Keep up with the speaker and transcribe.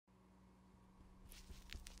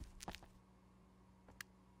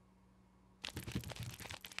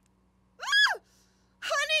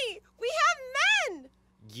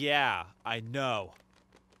Yeah, I know.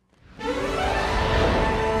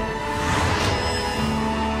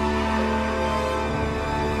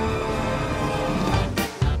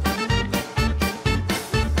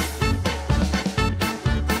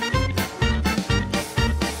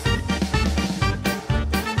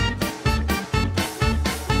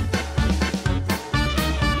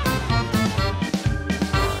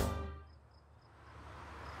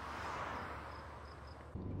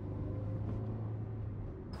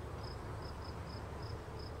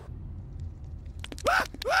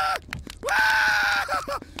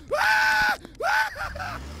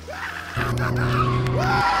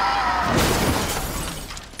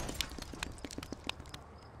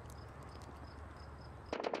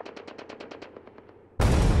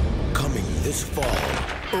 Coming this fall,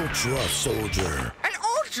 Ultra Soldier. An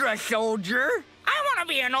Ultra Soldier? I want to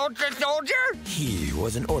be an Ultra Soldier! He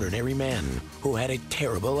was an ordinary man who had a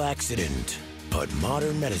terrible accident, but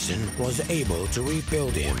modern medicine was able to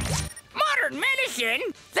rebuild him. Modern medicine?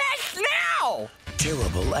 That's now!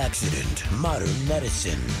 Terrible accident, modern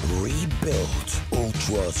medicine, rebuilt,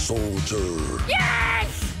 Ultra Soldier.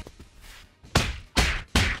 Yes!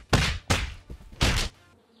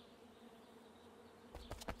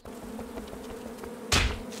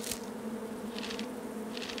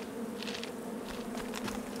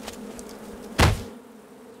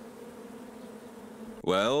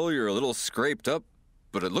 Well, you're a little scraped up,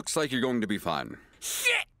 but it looks like you're going to be fine.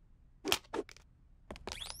 Shit!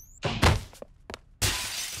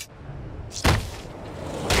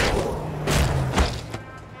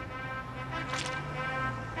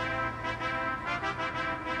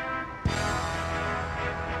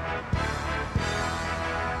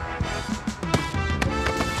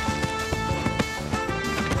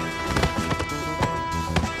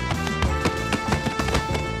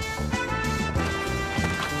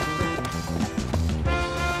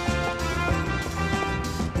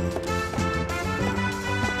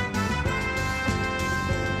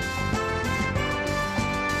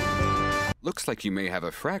 Looks like you may have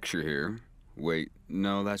a fracture here. Wait,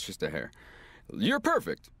 no, that's just a hair. You're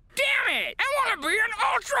perfect. Damn it! I want to be an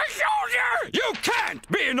Ultra Soldier! You can't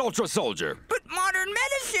be an Ultra Soldier! But modern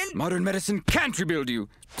medicine... Modern medicine can't rebuild you.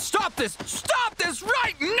 Stop this! Stop this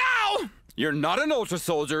right now! You're not an Ultra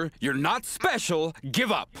Soldier. You're not special.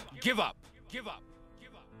 Give up. Give up. Give up.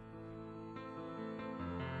 Give up.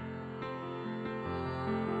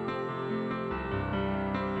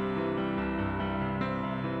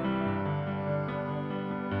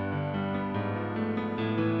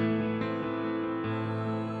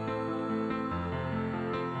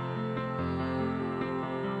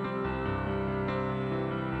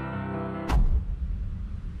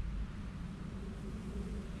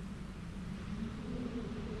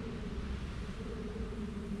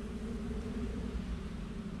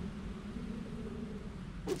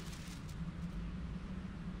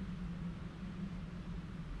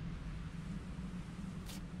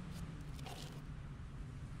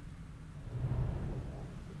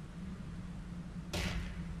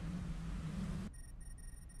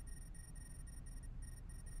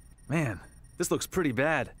 Man, this looks pretty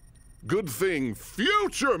bad. Good thing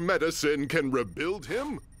future medicine can rebuild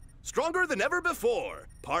him. Stronger than ever before.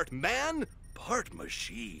 Part man, part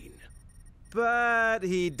machine. But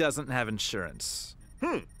he doesn't have insurance.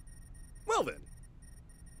 Well then.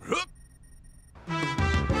 Hup.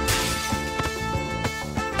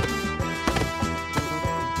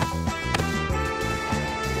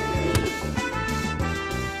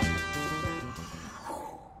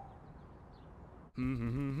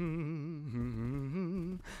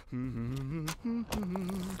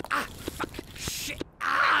 Ah, fuck! Shit!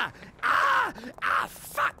 Fuck!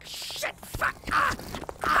 Shit! Fuck!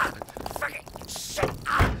 Fuck it! Shit!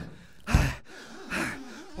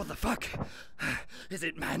 What the fuck? Is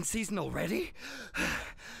it man season already?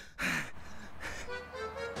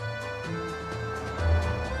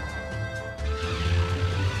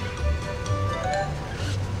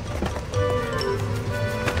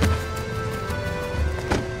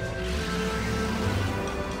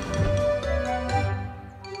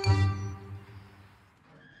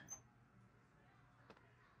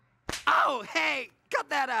 Oh, hey! Cut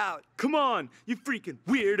that out! Come on, you freaking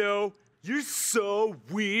weirdo! You're so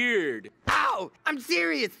weird! Ow! I'm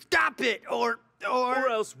serious! Stop it! Or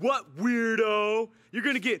else what, weirdo? You're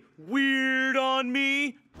gonna get weird on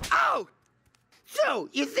me? Oh! So,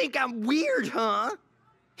 you think I'm weird, huh?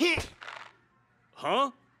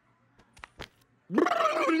 Huh?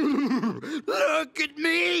 Look at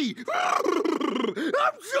me! I'm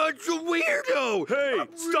I'm such a weirdo. Hey, I'm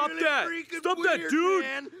stop really that! freaking Stop that, weird, dude!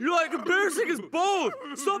 man. You're like embarrassing us both!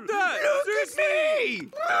 Stop that! Look at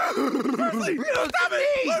me! Look at me!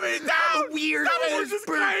 Let me down! I'm a weird This is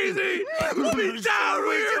crazy! Let me down,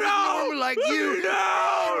 weirdo! normal like you.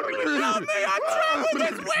 Help me! I'm trapped with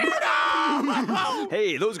this weirdo!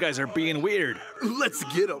 Hey, those guys are being weird. Let's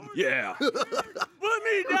get him. Yeah. Put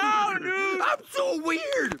me down, dude! I'm so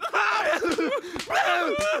weird. I'm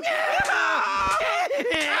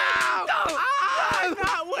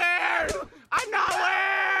not weird! I'm not weird!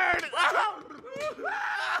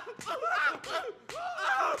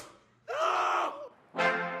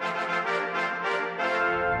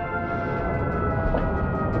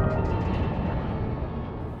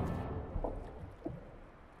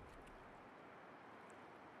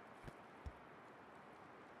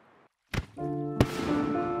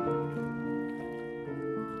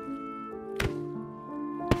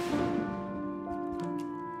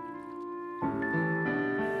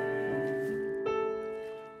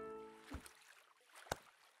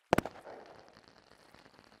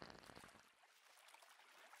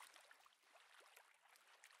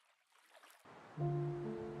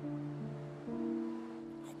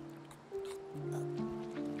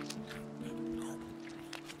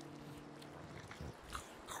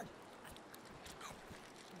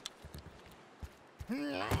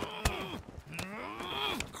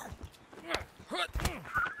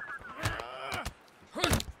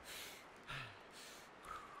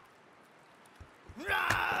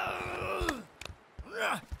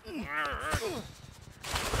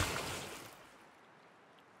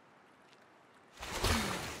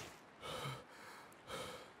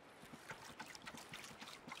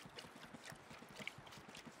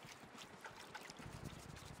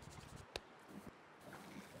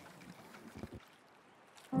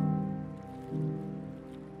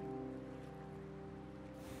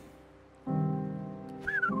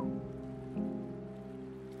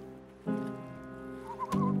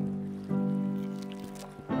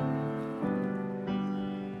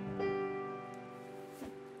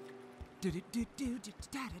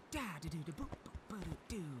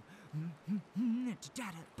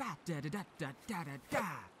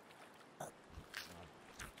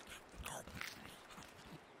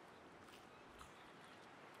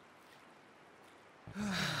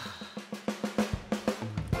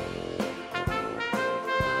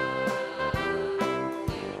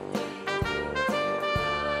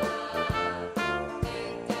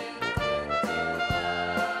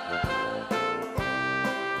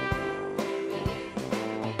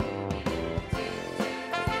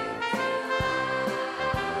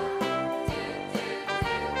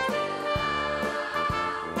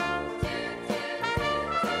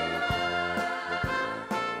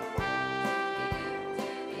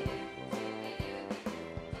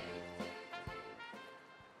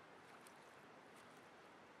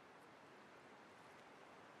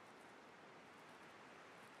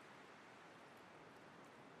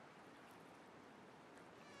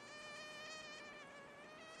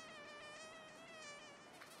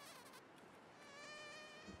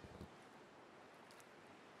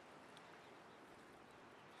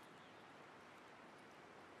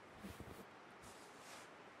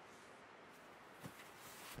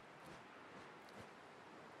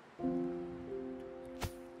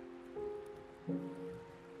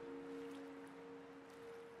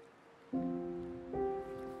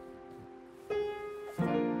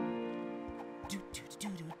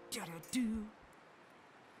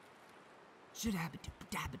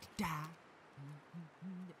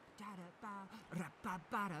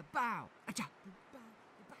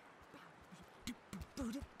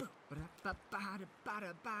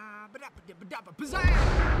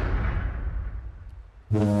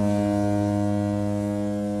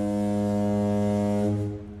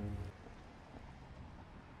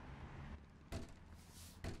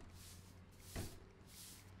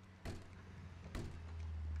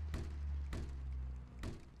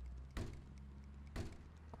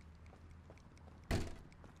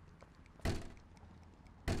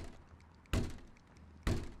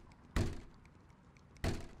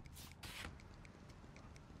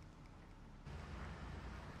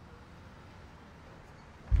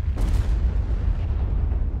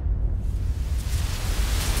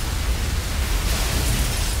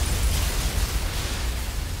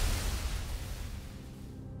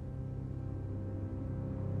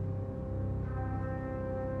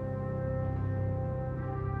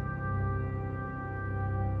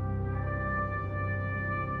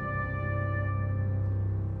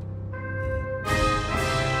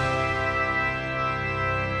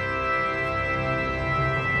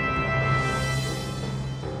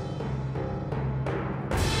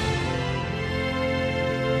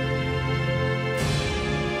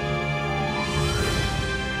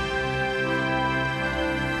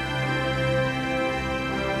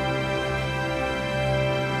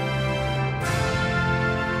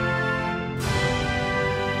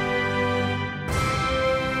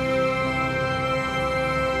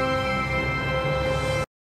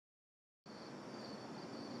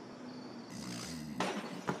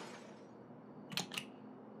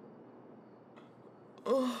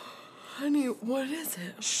 Honey, what is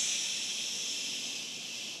it? Shh.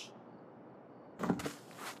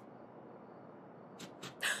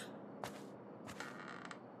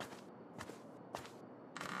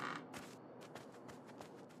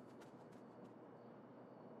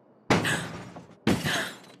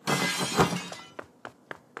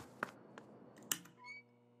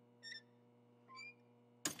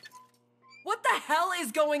 What the hell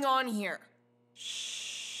is going on here?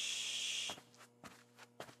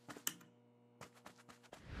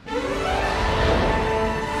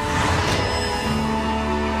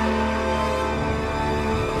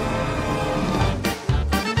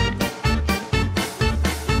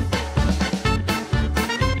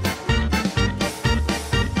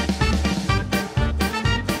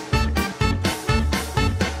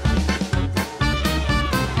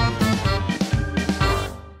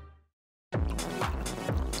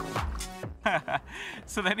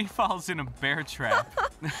 So then he falls in a bear trap.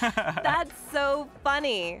 That's so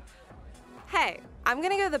funny. Hey, I'm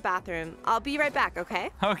gonna go to the bathroom. I'll be right back, okay?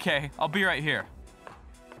 Okay, I'll be right here.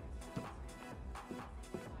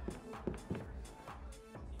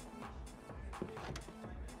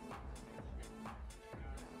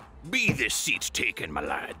 Be this seat taken, my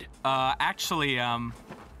lad. Actually,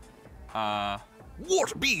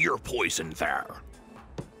 What be your poison there?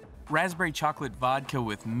 raspberry chocolate vodka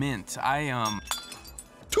with mint.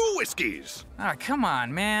 2 whiskeys. Ah, come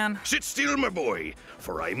on, man. Sit still, my boy,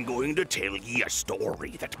 for I'm going to tell ye a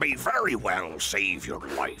story that may very well save your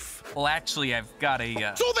life. Well, actually, I've got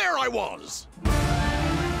a, So there I was.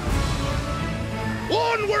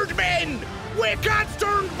 Onward, men! We can't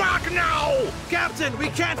turn back now! Captain, we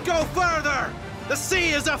can't go further! The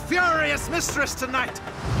sea is a furious mistress tonight!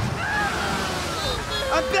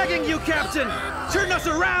 I'm begging you, Captain! Turn us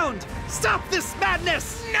around! Stop this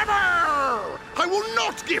madness! Never! I will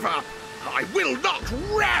not give up! I will not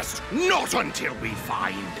rest! Not until we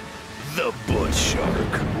find the butt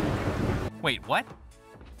shark. Wait, what?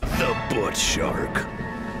 The butt shark.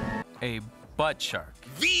 A butt shark.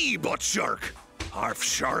 The butt shark. Half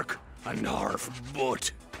shark and half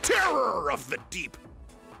butt. Terror of the deep.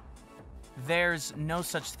 There's no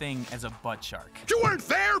such thing as a butt shark. You weren't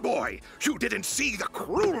there, boy! You didn't see the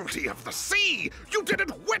cruelty of the sea! You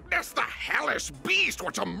didn't witness the hellish beast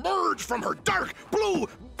which emerged from her dark blue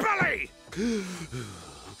belly!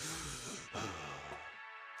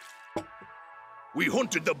 We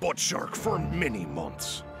hunted the butt shark for many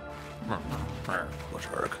months. Butt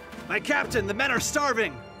shark. My captain, the men are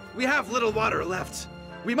starving! We have little water left.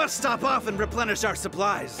 We must stop off and replenish our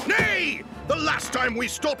supplies. Nay! The last time we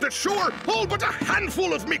stopped at shore, all but a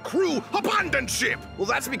handful of me crew abandoned ship! Well,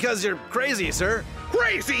 that's because you're crazy, sir.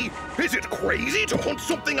 Crazy? Is it crazy to hunt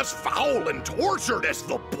something as foul and tortured as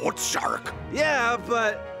the butt shark? Yeah,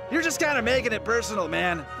 but you're just kind of making it personal,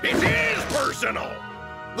 man. It is personal!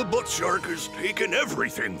 The butt shark has taken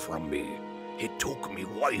everything from me. It took me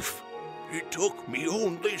wife. It took me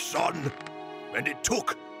only son. And it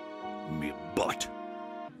took me butt.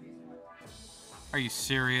 Are you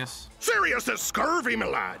serious? Serious as scurvy, my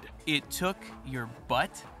lad. It took your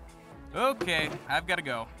butt? Okay, I've got to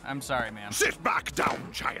go. I'm sorry, man. Sit back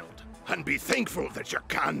down, child, and be thankful that you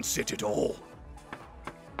can sit at all.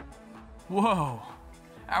 Whoa.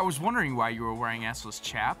 I was wondering why you were wearing assless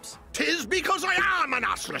chaps. 'Tis because I am an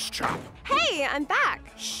assless chap. Hey, I'm back.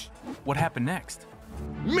 Shh. What happened next?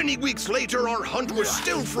 Many weeks later, our hunt was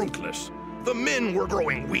still fruitless. The men were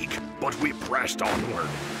growing weak, but we pressed onward.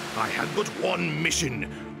 I had but one mission,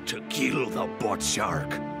 to kill the butt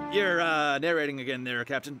shark. You're, narrating again there,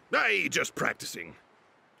 Captain. Aye, just practicing.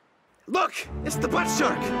 Look! It's the butt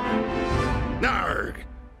shark! Narg!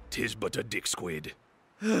 'Tis but a dick squid.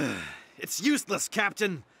 It's useless,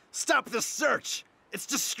 Captain. Stop the search. It's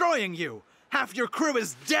destroying you. Half your crew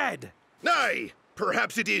is dead. Aye,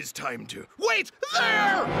 perhaps it is time to... Wait!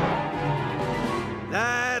 There!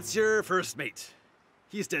 That's your first mate.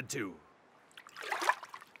 He's dead too.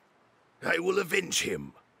 I will avenge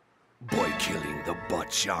him by killing the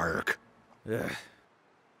butt shark. Ugh.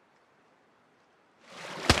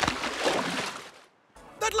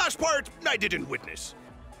 That last part, I didn't witness.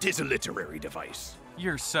 'Tis a literary device.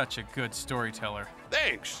 You're such a good storyteller.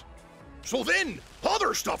 Thanks. So then,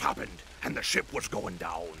 other stuff happened, and the ship was going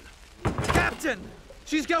down. Captain!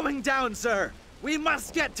 She's going down, sir! We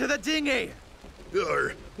must get to the dinghy!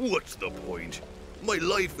 What's the point? My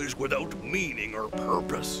life is without meaning or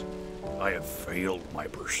purpose. I have failed my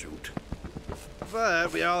pursuit.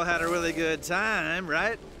 But we all had a really good time,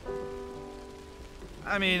 right?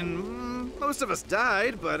 I mean, most of us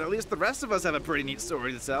died, but at least the rest of us have a pretty neat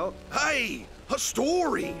story to tell. Hey, a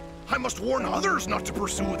story! I must warn others not to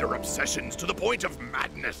pursue their obsessions to the point of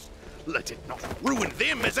madness. Let it not ruin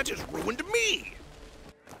them as it has ruined me.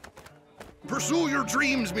 Pursue your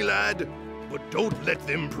dreams, me lad, but don't let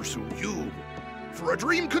them pursue you. For a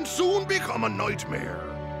dream can soon become a nightmare.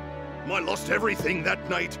 I lost everything that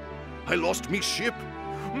night. I lost me ship,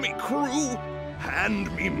 me crew,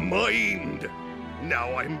 and me mind.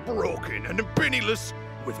 Now I'm broken and penniless,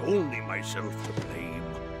 with only myself to blame.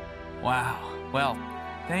 Wow. Well,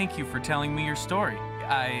 thank you for telling me your story.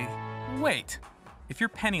 Wait. If you're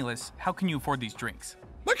penniless, how can you afford these drinks?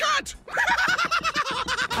 I can't!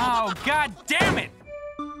 Oh, god damn it!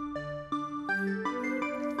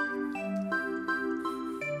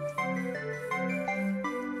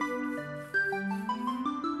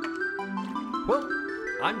 Well,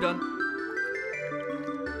 I'm done.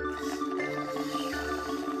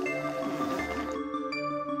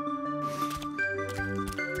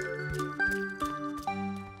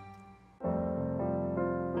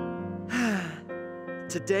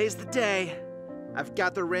 Today's the day. I've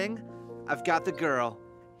got the ring, I've got the girl.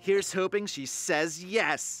 Here's hoping she says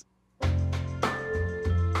yes.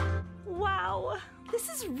 Wow, this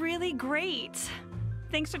is really great.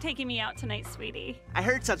 Thanks for taking me out tonight, sweetie. I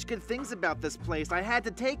heard such good things about this place, I had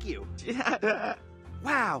to take you.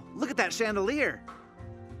 Wow, look at that chandelier.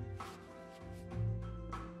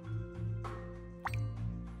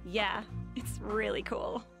 Yeah, it's really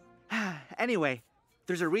cool. Anyway,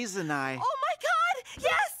 there's a reason I... Oh my god!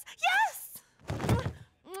 Yes! Yes!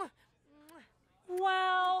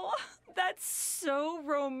 Wow, that's so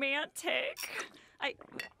romantic.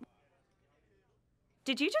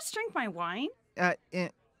 Did you just drink my wine?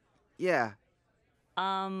 Yeah.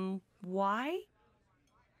 Why?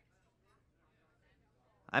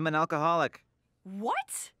 I'm an alcoholic.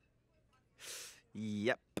 What?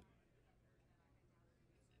 Yep.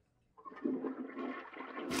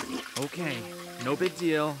 Okay, no big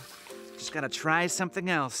deal. Just gotta try something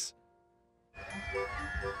else.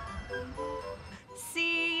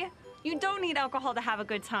 See, you don't need alcohol to have a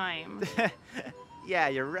good time. Yeah,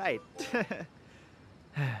 you're right.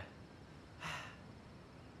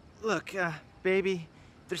 Look, baby,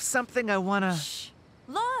 there's something I wanna... Shh.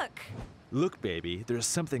 Look! Look, baby, there's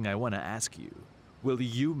something I wanna ask you. Will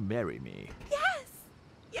you marry me? Yes!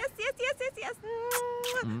 Yes, yes, yes, yes, yes!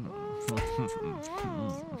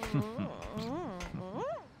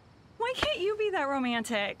 Why can't you be that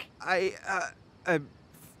romantic?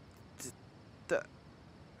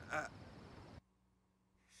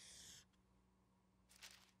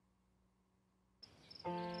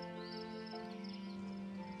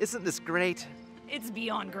 Isn't this great? It's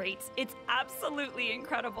beyond great. It's absolutely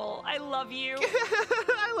incredible. I love you.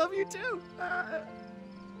 I love you too.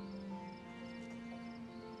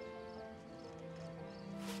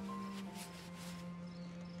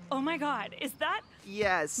 Oh my god, is that?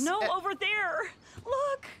 Yes. No, over there.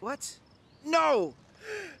 Look. What? No!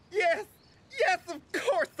 Yes! Yes, of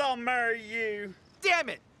course I'll marry you! Damn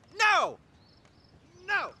it! No!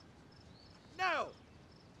 No! No!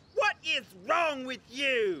 What is wrong with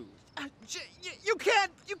you? You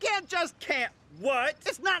can't just... Can't what?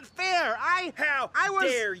 It's not fair! How was...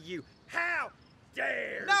 dare you? How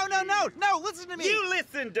dare No, listen to me! You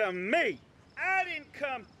listen to me! I didn't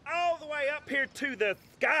come all the way up here to the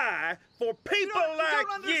sky for people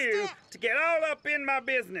like you to get all up in my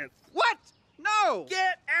business. What? No!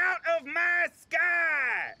 Get out of my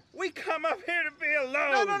sky! We come up here to be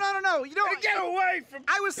alone. No. You don't... Get away from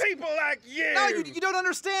people like you! No, you don't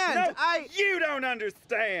understand. No, you don't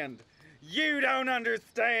understand. You don't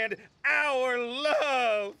understand our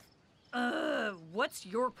love. What's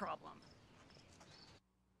your problem?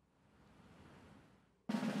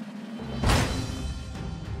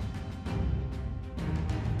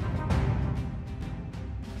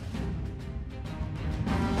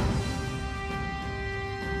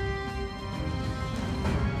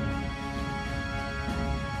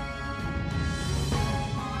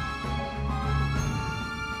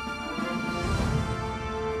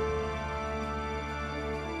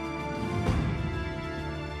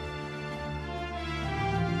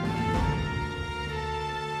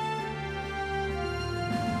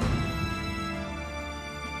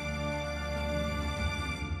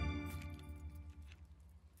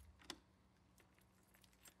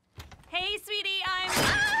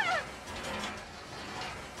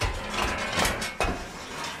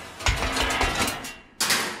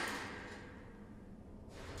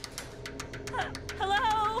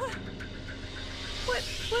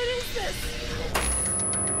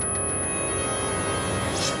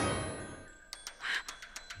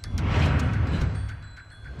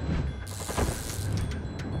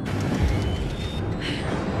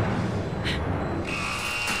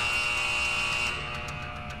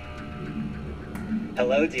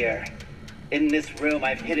 Hello, dear. In this room,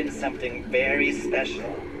 I've hidden something very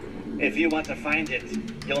special. If you want to find it,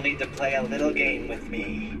 you'll need to play a little game with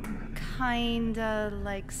me. Kinda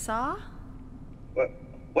like Saw?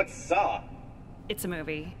 What's Saw? It's a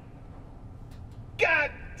movie. God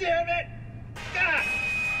damn it! Ah!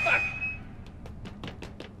 Fuck!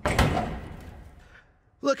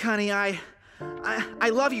 Look, honey, I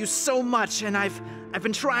love you so much, and I've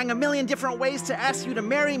been trying a million different ways to ask you to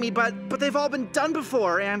marry me, but they've all been done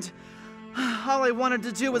before, and all I wanted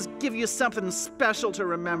to do was give you something special to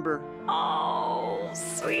remember. Oh,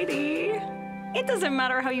 sweetie. It doesn't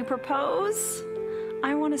matter how you propose.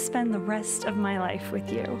 I want to spend the rest of my life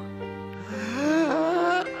with you.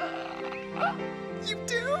 You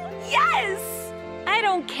do? Yes! I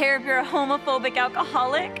don't care if you're a homophobic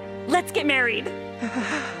alcoholic. Let's get married.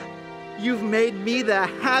 You've made me the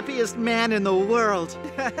happiest man in the world.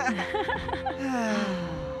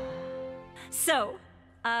 So,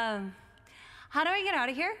 how do I get out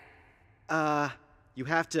of here? You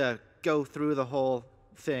have to go through the whole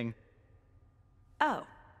thing. Oh.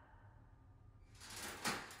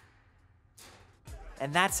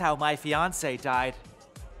 And that's how my fiance died.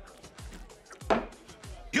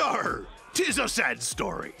 Yar, 'tis a sad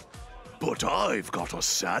story, but I've got a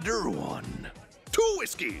sadder one. 2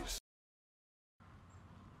 whiskeys.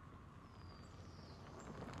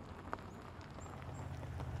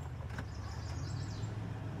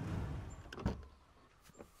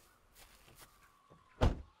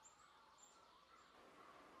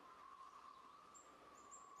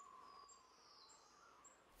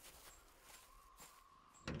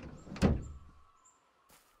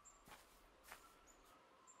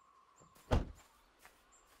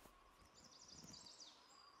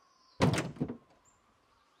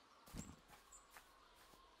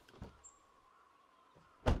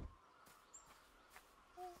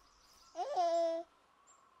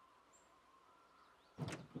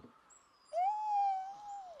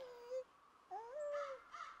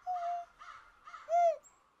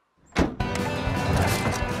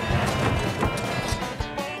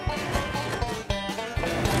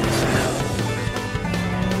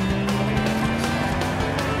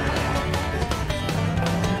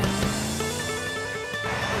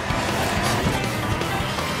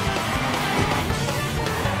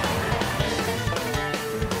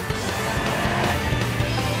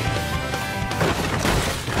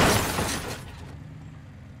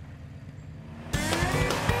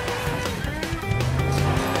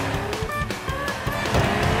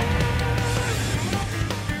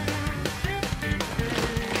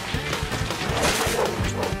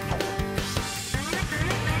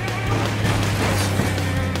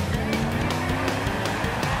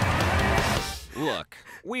 Look,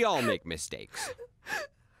 we all make mistakes.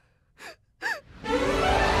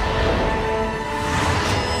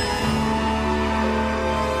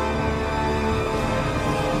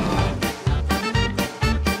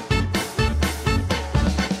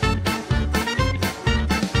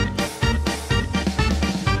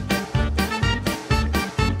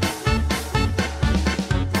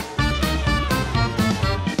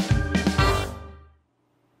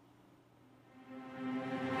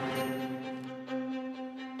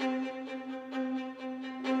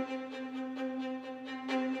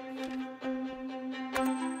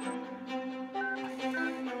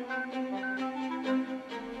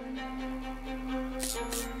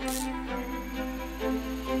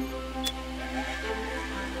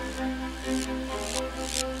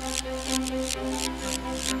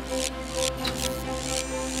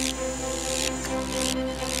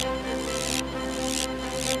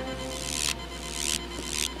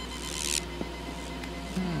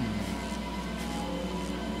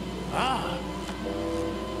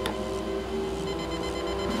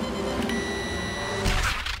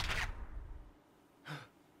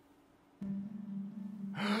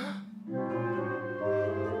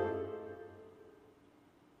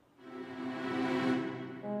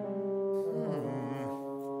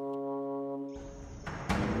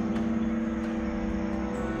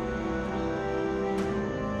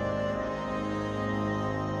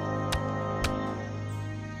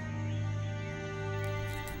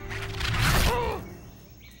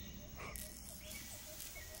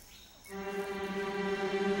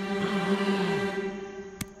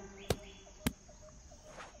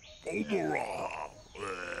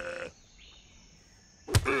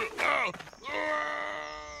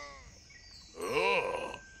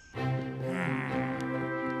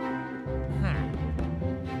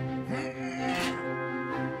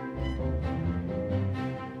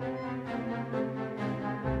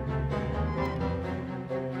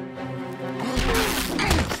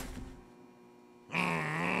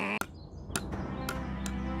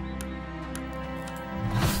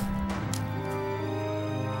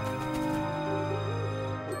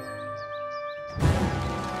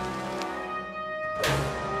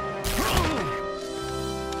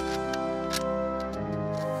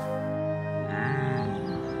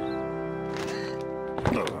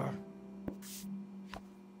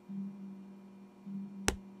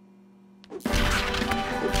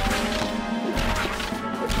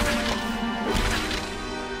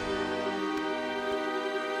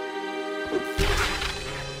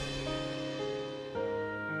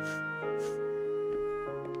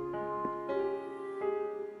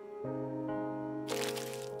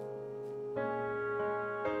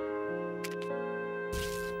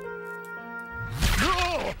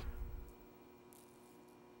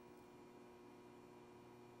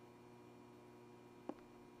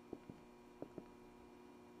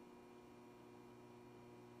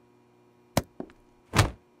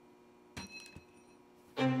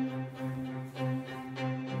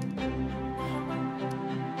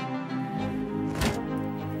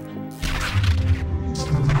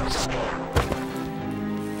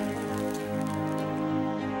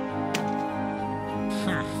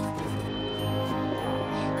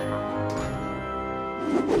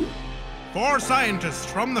 Four scientists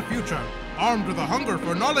from the future, armed with a hunger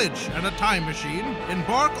for knowledge and a time machine,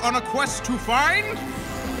 embark on a quest to find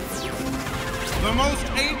the most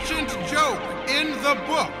ancient joke in the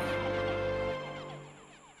book.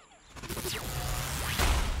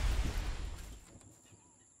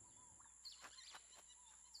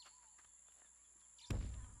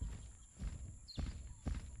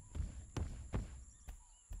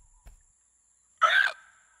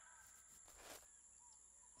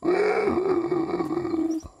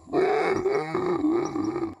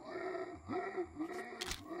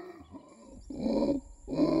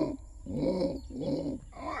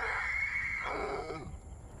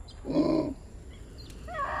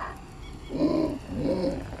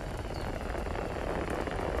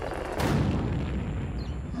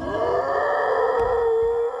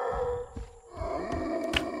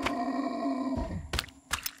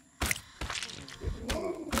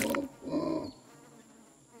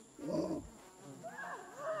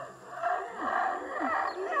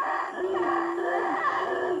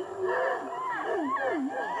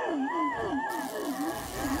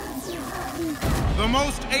 The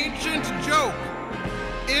most ancient joke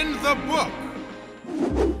in the book.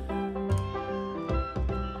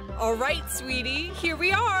 All right, sweetie, here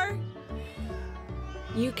we are.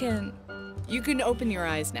 You can open your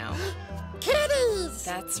eyes now. Kitties!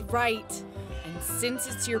 That's right. And since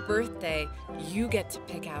it's your birthday, you get to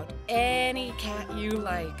pick out any cat you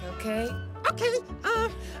like, okay? Okay, I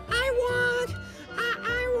want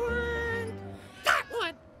that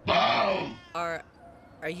one.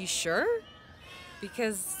 Are you sure?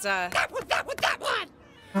 Because, That one!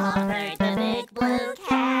 Oliver the big blue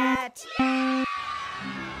cat.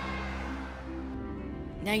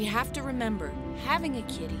 Now you have to remember, having a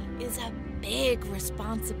kitty is a big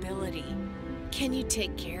responsibility. Can you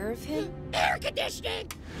take care of him? Air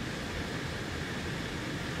conditioning!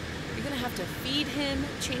 You're gonna have to feed him,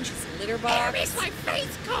 change his litter box. Air makes my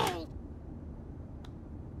face cold!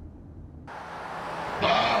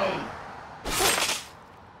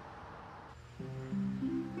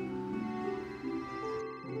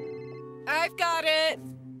 I've got it!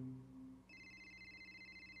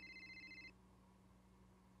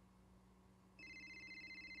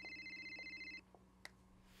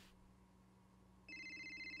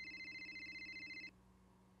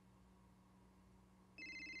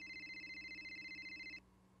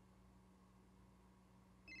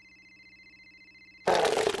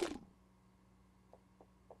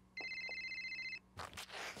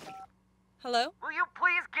 Hello? Will you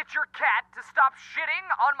please get your cat to stop shitting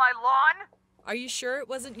on my lawn? Are you sure it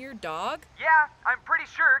wasn't your dog? Yeah, I'm pretty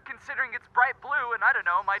sure, considering it's bright blue and I don't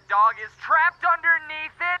know, my dog is trapped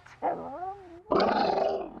underneath it.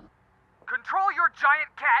 Control your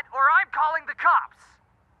giant cat or I'm calling the cops.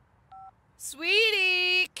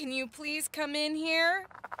 Sweetie, can you please come in here?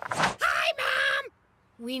 Hi, Mom!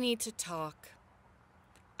 We need to talk.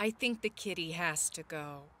 I think the kitty has to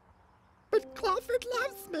go. But Clawford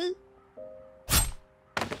loves me.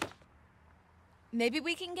 Maybe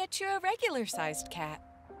we can get you a regular-sized cat.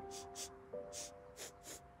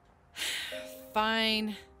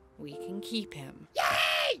 Fine, we can keep him.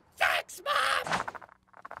 Yay! Thanks, Mom!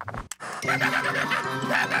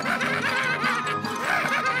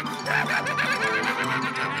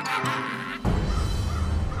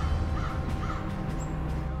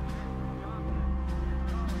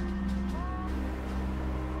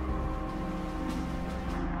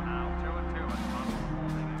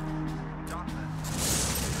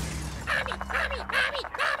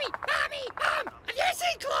 Mommy! Have you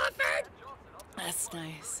seen Clawford? That's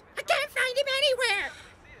nice. I can't find him anywhere.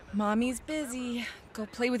 Mommy's busy. Go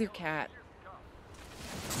play with your cat.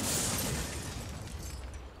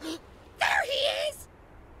 There he is!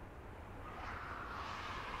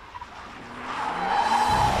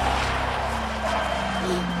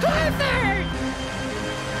 Clifford!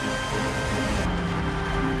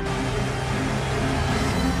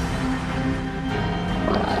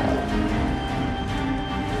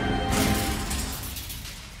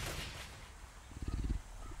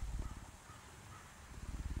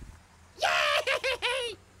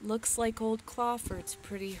 Looks like old Clawford's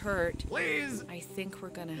pretty hurt. Please! I think we're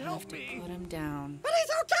gonna have to put him down. But he's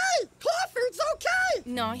okay! Clawford's okay!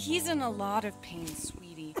 No, he's in a lot of pain,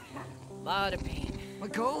 sweetie. A lot of pain. My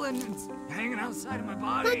colon is hanging outside of my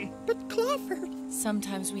body. But Clawford...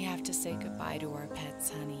 Sometimes we have to say goodbye to our pets,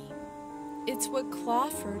 honey. It's what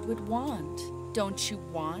Clawford would want. Don't you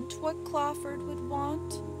want what Clawford would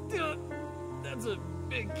want? That's a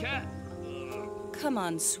big cat. Come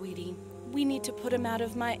on, sweetie. We need to put him out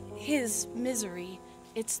of his misery.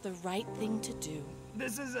 It's the right thing to do.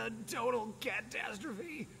 This is a total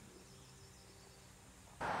catastrophe.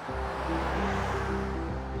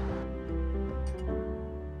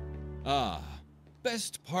 Ah,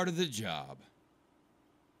 best part of the job.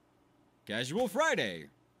 Casual Friday.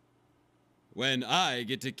 When I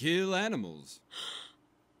get to kill animals.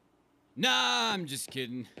 Nah, I'm just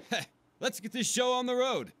kidding. Let's get this show on the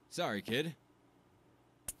road. Sorry, kid.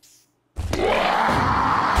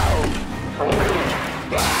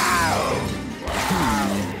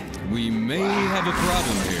 We may have a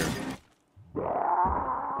problem here.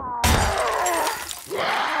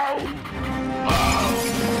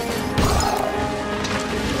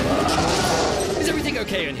 Is everything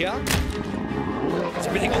okay in here? Is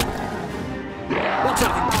everything okay? What's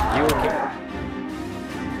everything? You okay?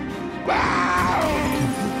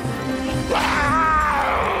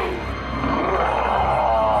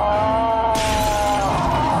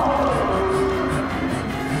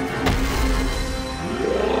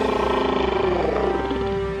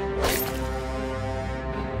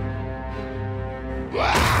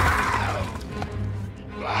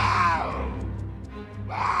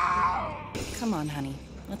 Come on, honey.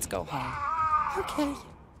 Let's go home. Okay.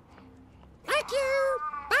 Thank you!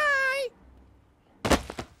 Bye!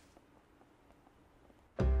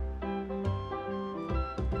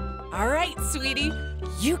 All right, sweetie.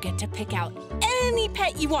 You get to pick out any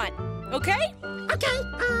pet you want, okay? Okay,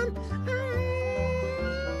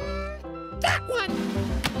 that one!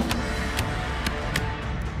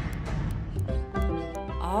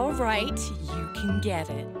 All right, you can get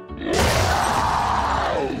it.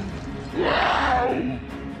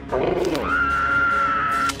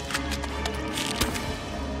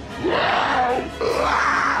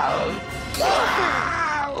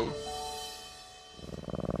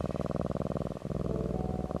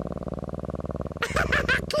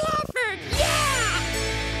 Clawford, yeah!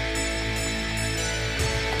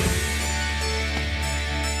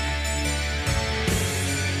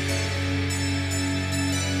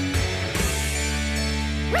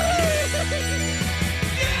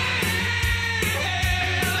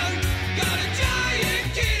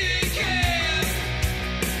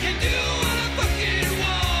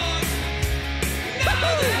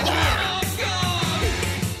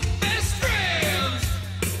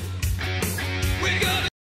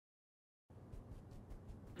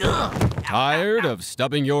 Tired of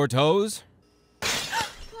stubbing your toes?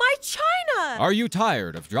 My china! Are you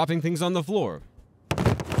tired of dropping things on the floor?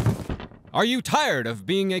 Are you tired of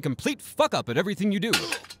being a complete fuck-up at everything you do?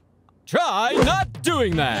 Try not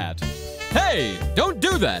doing that! Hey, don't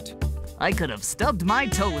do that! I could have stubbed my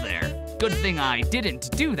toe there. Good thing I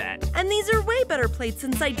didn't do that. And these are way better plates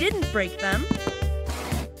since I didn't break them.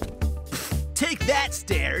 Take that,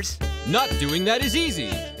 Stairs! Not doing that is easy.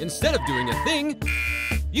 Instead of doing a thing,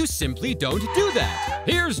 you simply don't do that.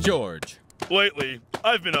 Here's George. Lately,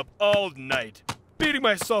 I've been up all night, beating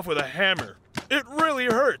myself with a hammer. It really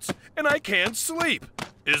hurts, and I can't sleep.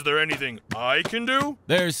 Is there anything I can do?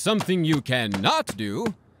 There's something you cannot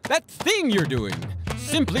do. That thing you're doing.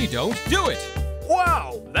 Simply don't do it.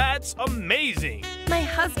 Wow, that's amazing. My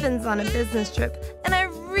husband's on a business trip, and I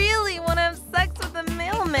really want to have sex with a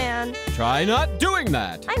mailman. Try not doing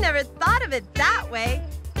that. I never thought of it that way.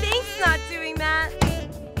 Thanks not doing that.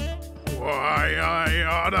 Why, I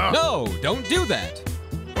oughta... No, don't do that.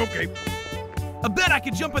 Okay. I bet I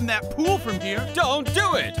could jump in that pool from here. Don't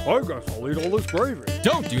do it. I guess I'll eat all this gravy.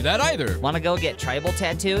 Don't do that either. Wanna go get tribal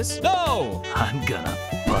tattoos? No. I'm gonna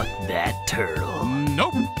fuck that turtle.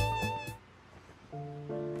 Nope.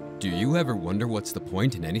 Do you ever wonder what's the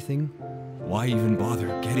point in anything? Why even bother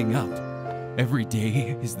getting up? Every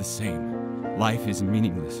day is the same. Life is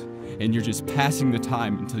meaningless, and you're just passing the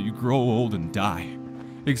time until you grow old and die.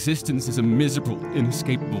 Existence is a miserable,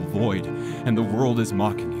 inescapable void, and the world is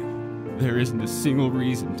mocking you. There isn't a single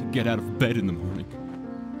reason to get out of bed in the morning.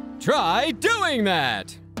 Try doing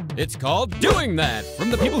that! It's called doing that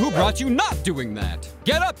from the people who brought you not doing that.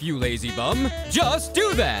 Get up, you lazy bum. Just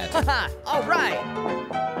do that. Haha, all right.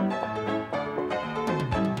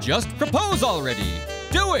 Just propose already.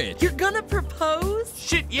 Do it. You're gonna propose?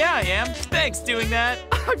 Shit, yeah, I am. Thanks doing that.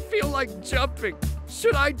 I feel like jumping.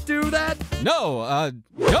 Should I do that? No,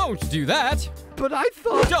 don't do that. But I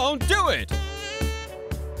thought... Don't do it.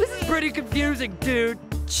 This is pretty confusing, dude.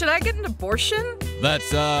 Should I get an abortion? That's,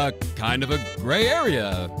 kind of a gray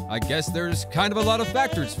area. I guess there's kind of a lot of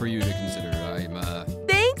factors for you to consider.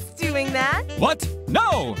 Thanks doing that. What?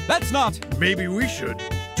 No, that's not. Maybe we should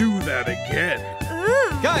do that again.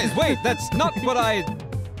 Ugh. Guys, wait, that's not what I...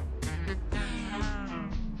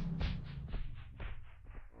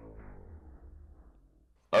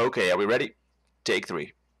 Okay, are we ready? Take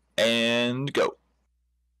 3. And go.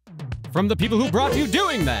 From the people who brought you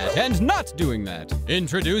doing that and not doing that.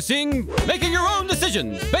 Introducing making your own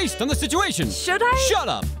decisions based on the situation. Should I? Shut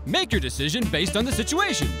up. Make your decision based on the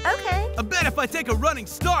situation. Okay. I bet if I take a running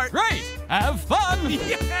start. Great. Have fun.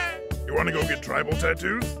 Yeah. You want to go get tribal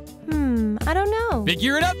tattoos? I don't know.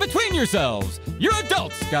 Figure it out between yourselves. You're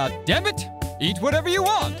adults, god damn it. Eat whatever you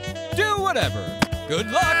want. Do whatever.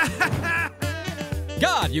 Good luck.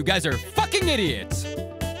 God, you guys are fucking idiots.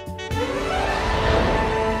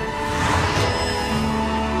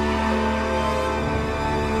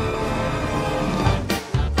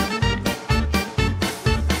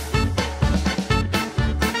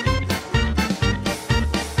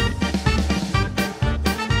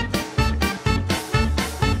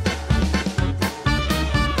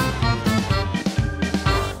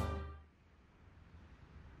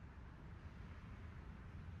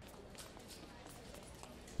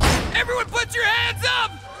 Everyone put your hands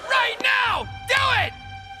up! Right now! Do it!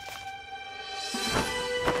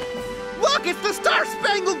 Look, it's the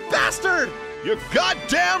Star-Spangled Bastard! You're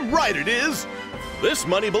goddamn right it is! This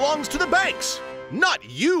money belongs to the banks, not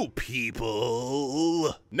you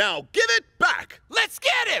people! Now give it back! Let's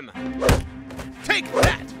get him! Take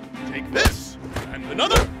that! Take this! And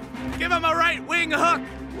another! Give him a right wing hook!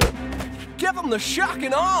 Give him the shock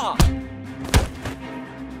and awe!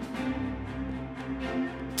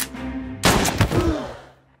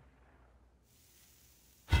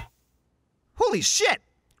 Holy shit!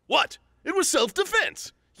 What? It was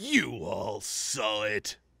self-defense! You all saw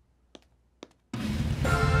it!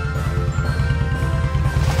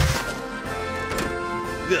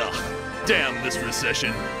 Ugh, damn this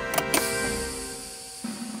recession.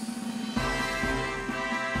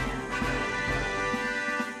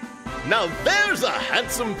 Now there's a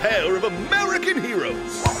handsome pair of American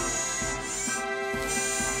heroes!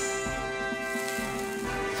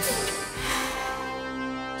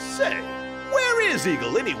 Say, where is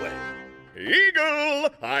Eagle anyway? Eagle,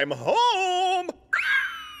 I'm home!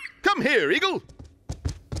 Come here, Eagle!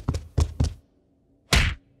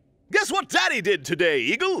 Guess what Daddy did today,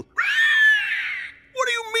 Eagle? What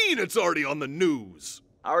do you mean it's already on the news?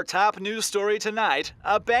 Our top news story tonight,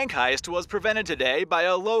 a bank heist was prevented today by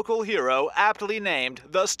a local hero aptly named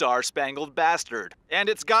the Star-Spangled Bastard. And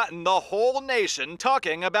it's gotten the whole nation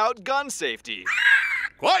talking about gun safety.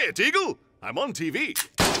 Quiet, Eagle! I'm on TV.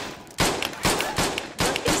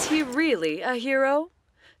 Is he really a hero?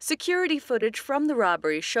 Security footage from the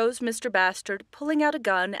robbery shows Mr. Bastard pulling out a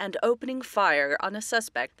gun and opening fire on a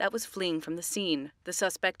suspect that was fleeing from the scene. The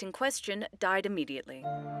suspect in question died immediately.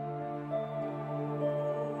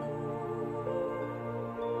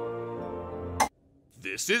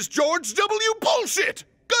 This is George W. Bullshit!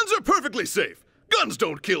 Guns are perfectly safe. Guns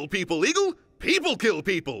don't kill people, Eagle. People kill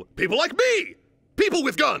people. People like me. People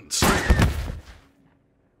with guns.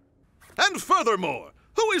 And furthermore,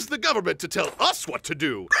 who is the government to tell us what to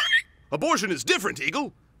do? Abortion is different,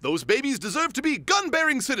 Eagle. Those babies deserve to be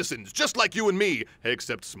gun-bearing citizens, just like you and me,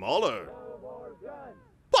 except smaller.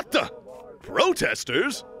 What the?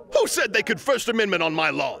 Protesters? Who said they could First Amendment on my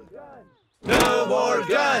lawn? No more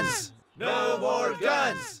guns! No more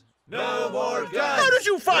guns! No more guns! How did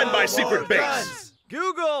you find my secret base?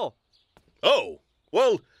 Google! Oh,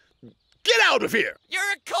 well, get out of here! You're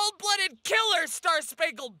a cold-blooded killer,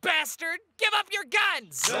 Star-Spangled Bastard! Give up your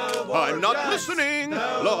guns! No more I'm not guns. listening!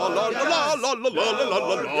 No la la more la la guns. la la la No la la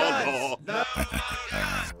more la la.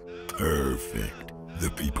 Perfect. The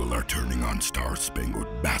people are turning on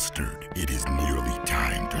Star-Spangled Bastard. It is nearly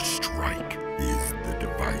time to strike. Is the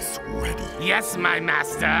device ready? Yes, my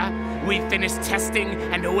master. We finished testing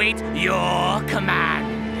and await your command,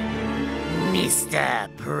 Mr.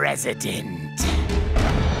 President.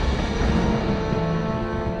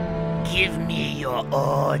 Give me your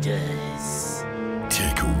orders.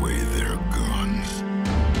 Take away their guns.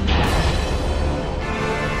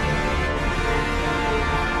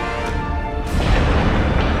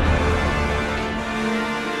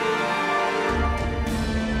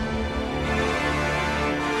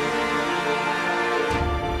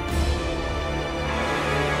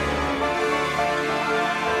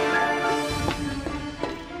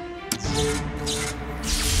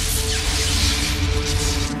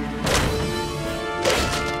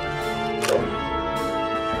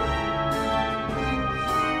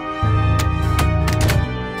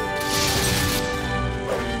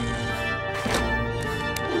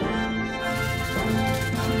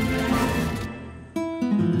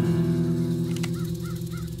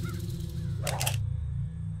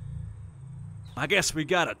 I guess we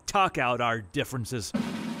gotta talk out our differences.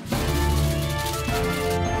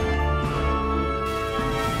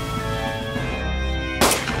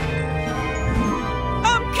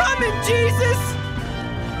 I'm coming, Jesus!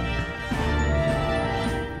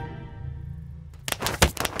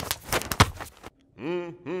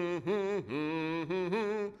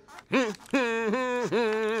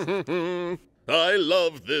 I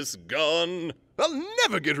love this gun. I'll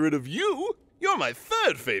never get rid of you. You're my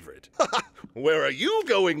third favorite. Where are you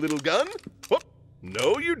going, little gun? Whoop.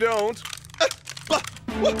 No, you don't.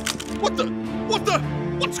 What the?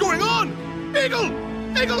 What's going on? Eagle!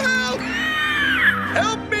 Eagle, help!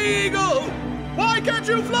 Help me, Eagle! Why can't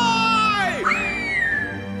you fly?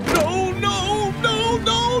 No, no, no,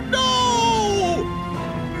 no, no!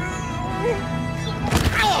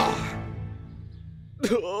 Ah!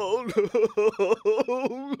 Oh, no.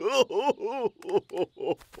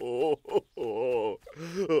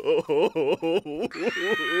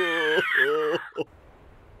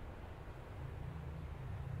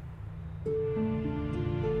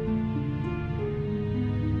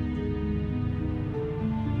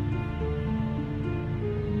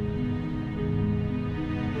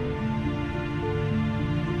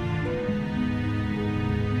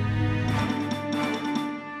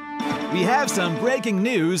 We have some breaking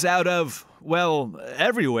news out of, well,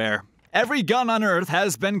 everywhere. Every gun on Earth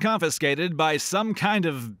has been confiscated by some kind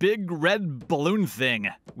of big red balloon thing.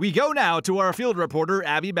 We go now to our field reporter,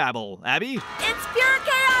 Abby Babel. Abby? It's pure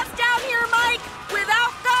chaos down here, Mike!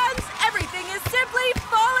 Without guns, everything is simply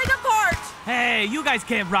falling apart! Hey, you guys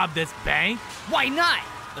can't rob this bank. Why not?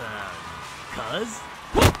 Cuz?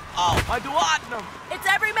 Oh, my duodenum! It's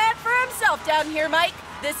every man for himself down here, Mike.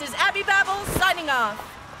 This is Abby Babel signing off.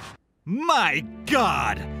 My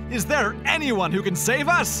God! Is there anyone who can save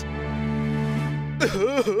us?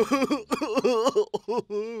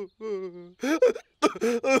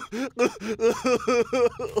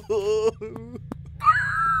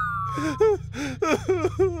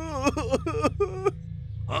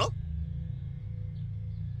 Huh?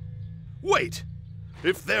 Wait!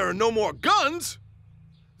 If there are no more guns,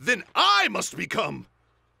 then I must become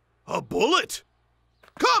a bullet!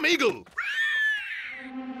 Come, Eagle!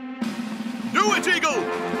 Do it, Eagle!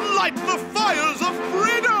 Light the fires of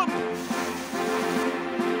freedom!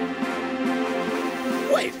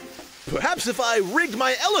 Wait, perhaps if I rigged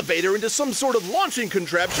my elevator into some sort of launching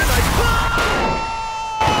contraption,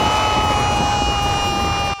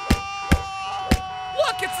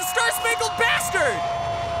 Look, it's the Star-Spangled Bastard!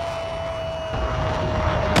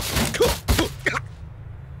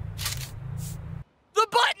 The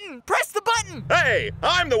button! Press the button! Hey,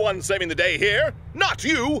 I'm the one saving the day here, not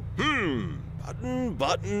you!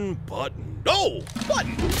 Button. Oh,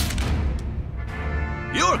 button!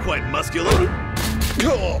 You're quite muscular.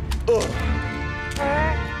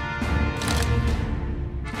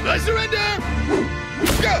 I surrender!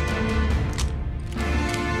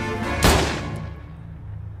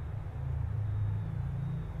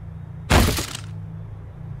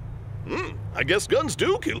 I guess guns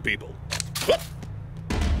do kill people.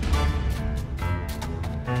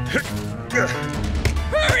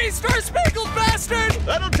 Hurry, Star-Spangled Bastard!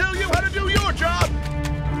 That'll tell you how to do your job!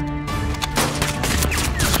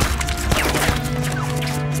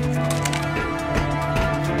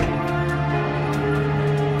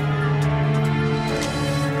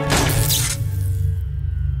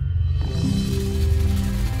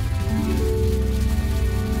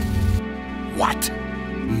 What?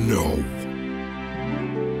 No.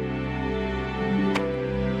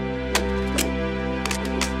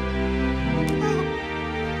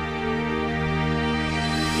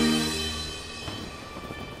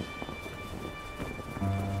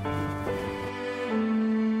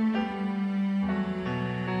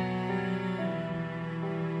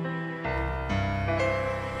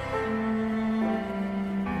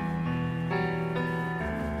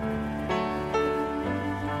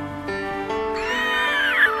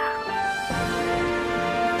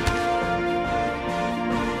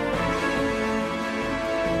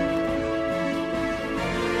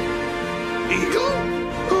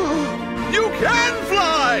 You can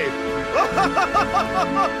fly!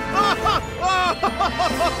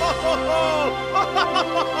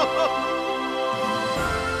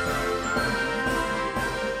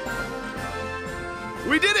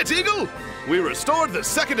 We did it, Eagle! We restored the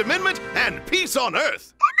Second Amendment and peace on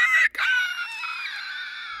Earth! America!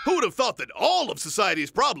 Who would have thought that all of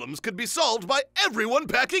society's problems could be solved by everyone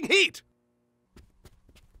packing heat?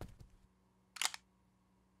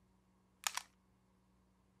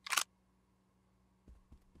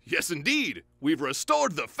 Yes, indeed. We've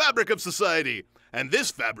restored the fabric of society, and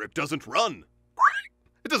this fabric doesn't run.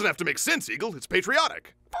 It doesn't have to make sense, Eagle. It's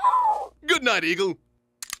patriotic. Good night, Eagle.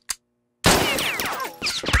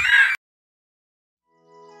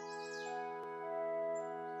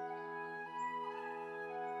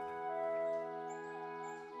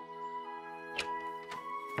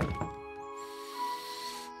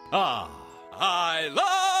 Ah, I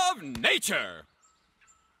love nature!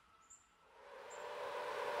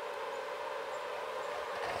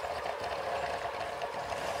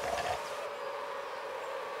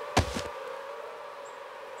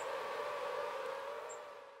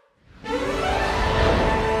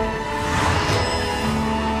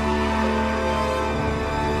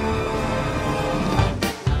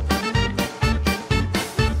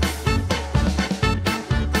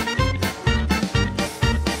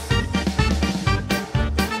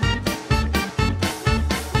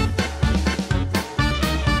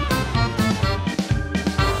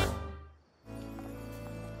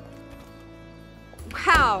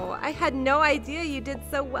 Wow, I had no idea you did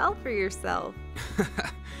so well for yourself.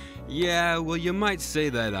 Yeah, well, you might say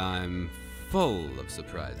that I'm full of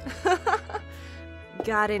surprises.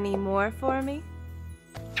 Got any more for me?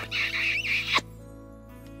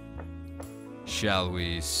 Shall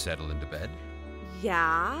we settle into bed?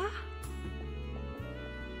 Yeah?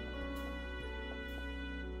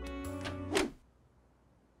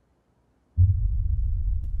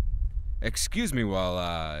 Excuse me while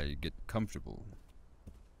I get comfortable.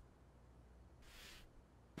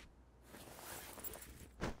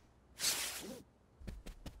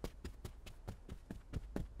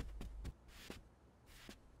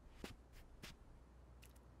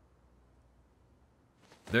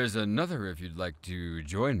 There's another if you'd like to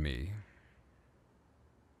join me.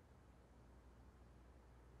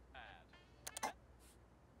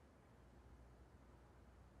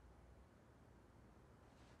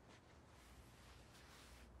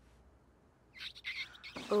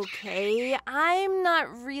 Okay, I'm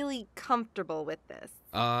not really comfortable with this.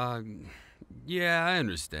 Yeah, I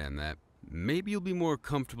understand that. Maybe you'll be more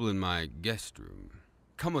comfortable in my guest room.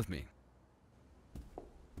 Come with me.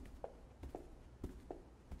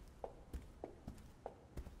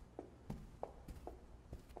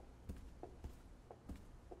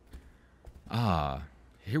 Ah,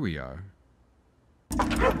 here we are.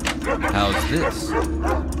 How's this?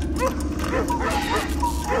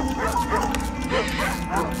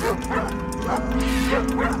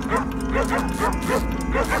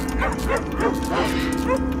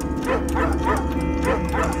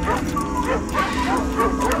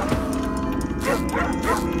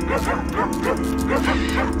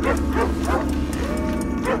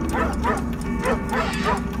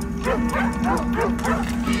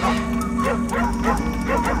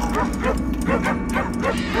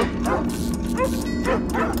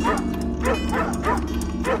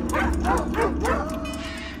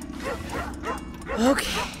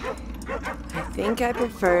 Okay. I think I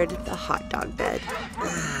preferred the hot dog bed.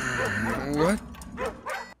 What?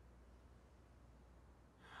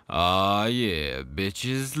 Aw, yeah,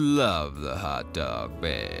 bitches love the hot dog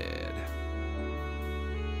bed.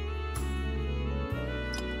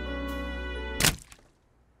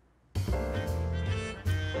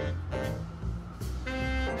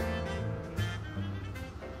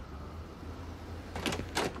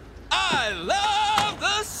 I love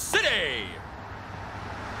the city!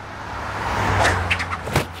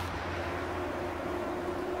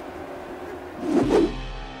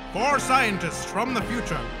 Four scientists from the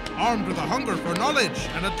future, armed with a hunger for knowledge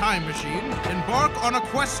and a time machine, embark on a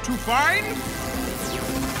quest to find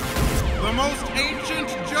the most ancient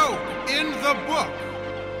joke in the book.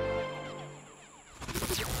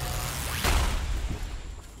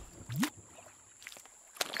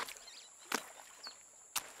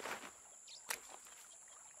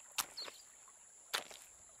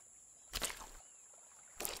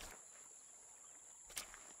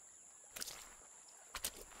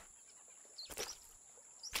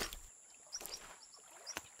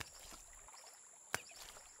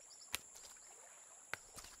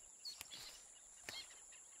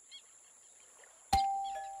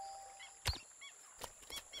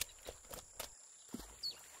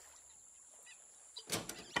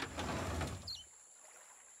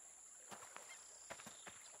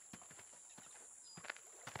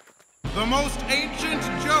 The most ancient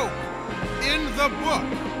joke in the book.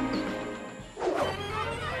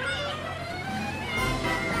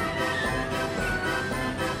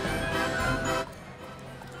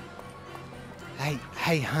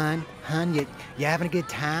 Hey, hon, you having a good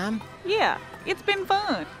time? Yeah, it's been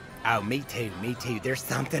fun. Oh, me too. There's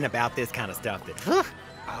something about this kind of stuff that,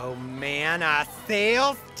 oh man, a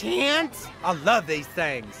sales tent? I love these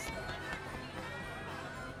things.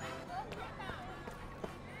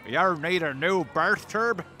 You need a new birth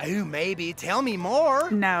tube? Oh, maybe. Tell me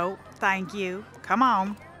more. No, thank you. Come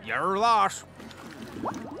on. You're lost.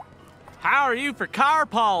 How are you for car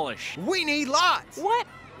polish? We need lots. What?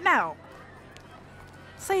 No.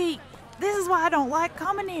 See, this is why I don't like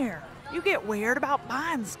coming here. You get weird about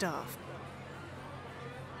buying stuff.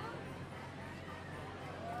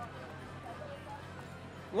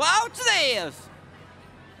 What's this?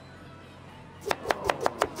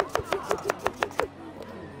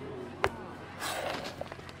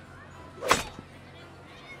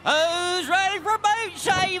 Who's ready for boot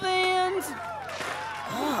shavings?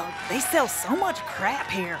 Ugh, they sell so much crap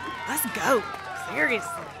here. Let's go.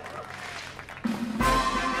 Seriously.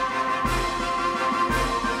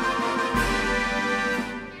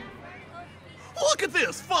 Look at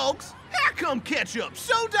this, folks. How come ketchup's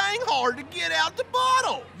so dang hard to get out the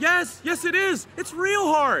bottle? Yes, it is. It's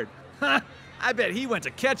real hard. I bet he went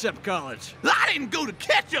to ketchup college. I didn't go to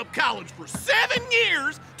ketchup college for 7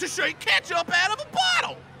 years to shake ketchup out of a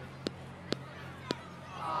bottle.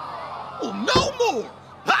 Well, no more.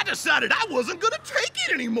 I decided I wasn't gonna take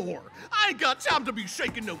it anymore. I ain't got time to be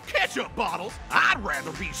shaking no ketchup bottles. I'd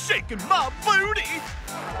rather be shaking my booty.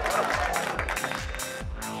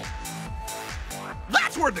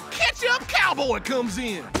 That's where the ketchup cowboy comes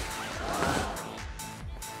in.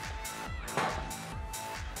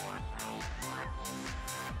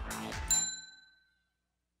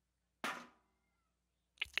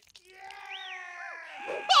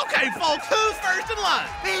 Okay, folks, who's first in line?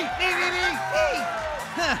 Me!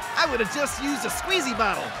 Huh, I would have just used a squeezy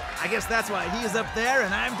bottle. I guess that's why he's up there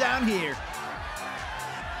and I'm down here.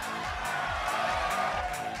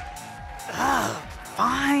 Ugh,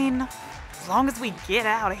 fine. As long as we get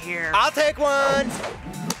out of here. I'll take one.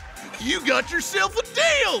 You got yourself a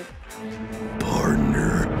deal.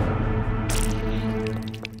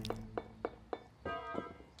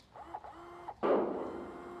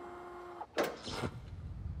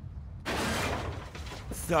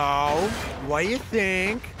 So, what do you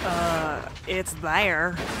think? It's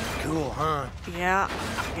there. Cool, huh? Yeah,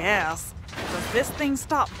 I guess. Does this thing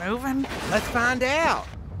stop moving? Let's find out.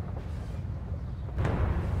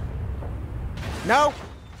 Nope.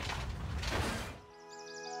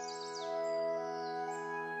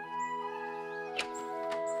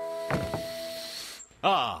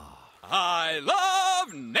 I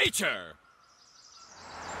love nature.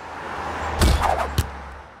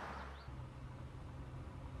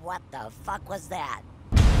 What the fuck was that?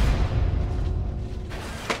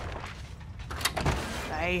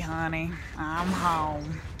 Hey, honey, I'm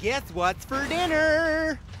home. Guess what's for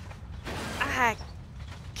dinner? I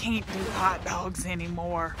can't do hot dogs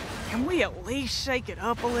anymore. Can we at least shake it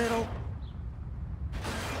up a little?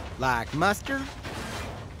 Like mustard?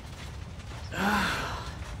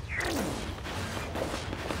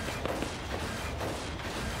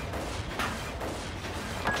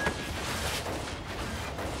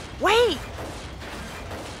 Wait!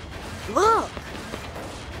 Look!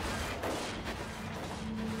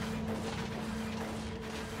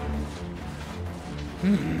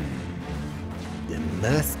 The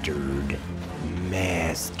mustard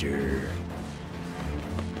master.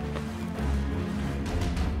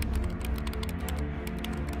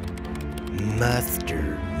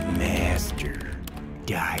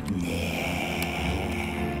 Mustardmaster.net.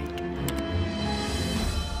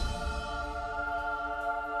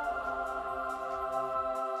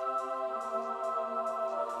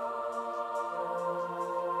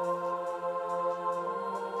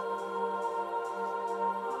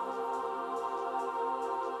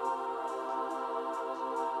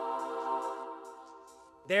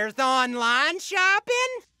 There's online shopping?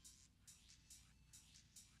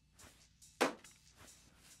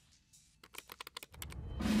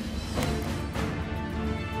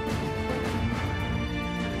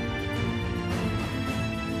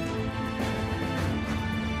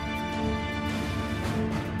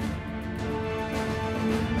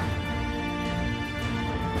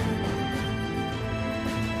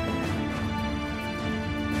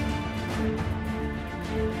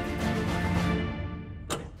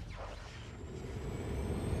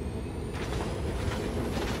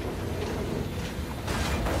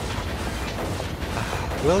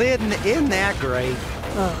 Well, isn't that great?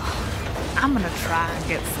 Ugh, I'm gonna try and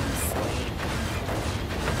get some sleep.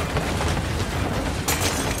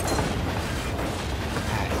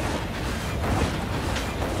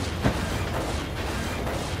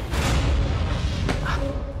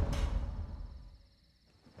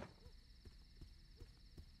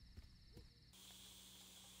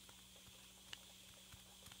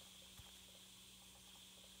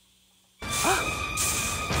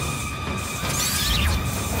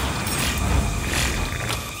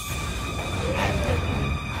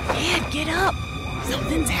 Get up!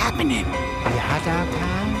 Something's happening. The hot dog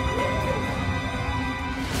time?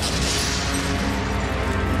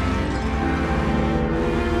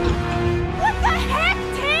 What the heck,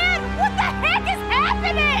 Ted? What the heck is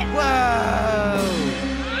happening? Whoa!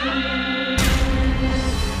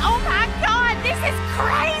 Oh my God, this is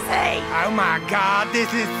crazy! Oh my God,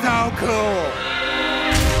 this is so cool!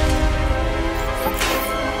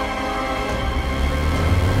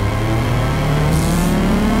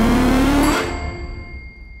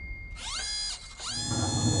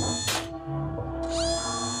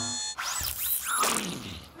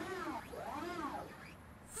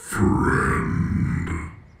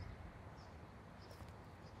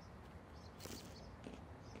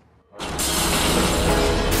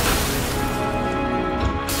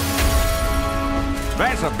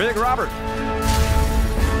 That's a big Robert.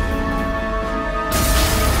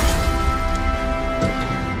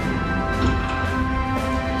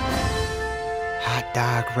 Hot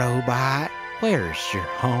dog robot, where's your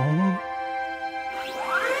home?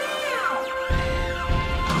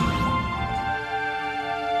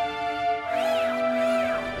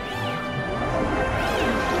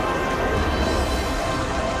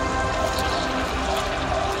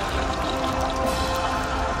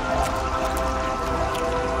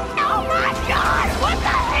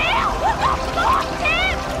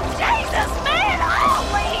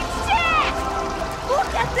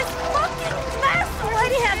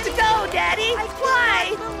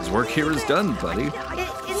 Work here is done, buddy.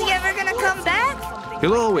 Is he ever gonna come back?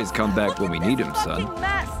 He'll always come back when we need him, son.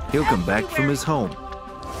 He'll come back from his home.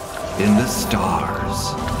 In the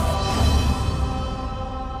stars.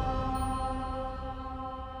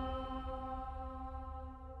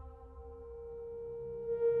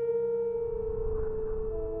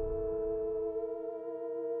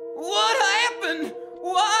 What happened?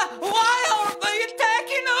 Why aren't they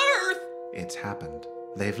attacking Earth? It's happened.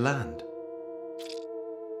 They've learned.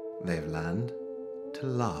 They've learned to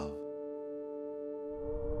love.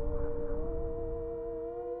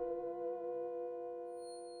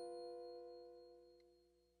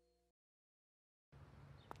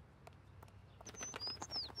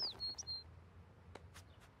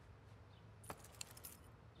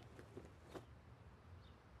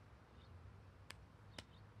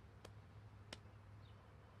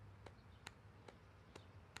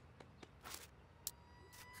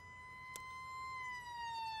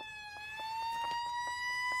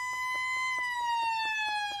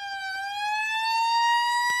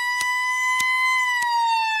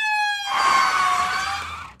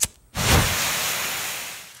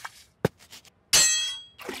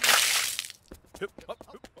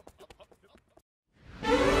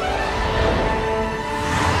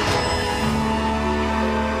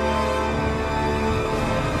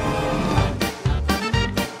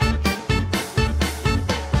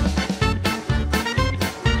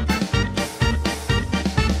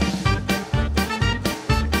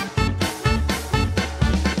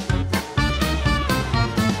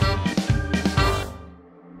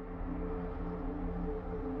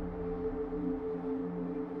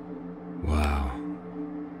 Wow.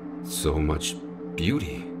 So much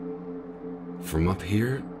beauty. From up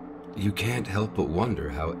here, you can't help but wonder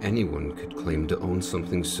how anyone could claim to own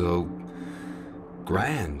something so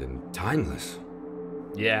grand and timeless.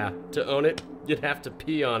 Yeah, to own it, you'd have to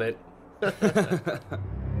pee on it.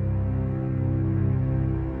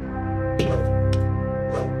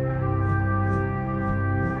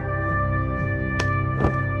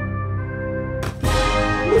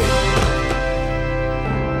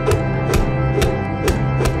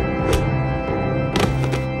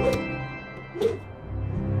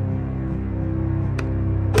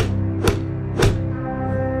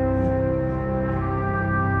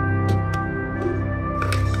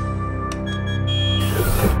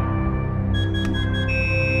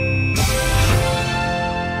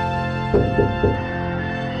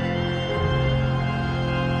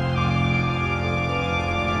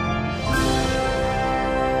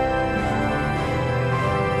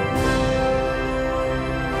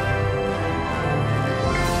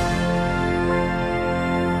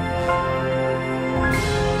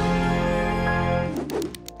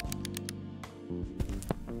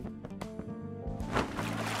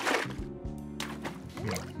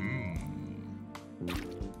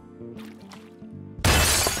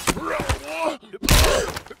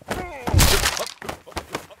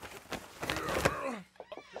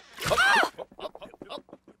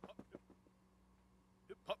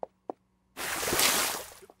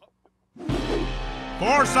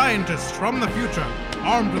 Four scientists from the future,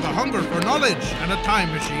 armed with a hunger for knowledge and a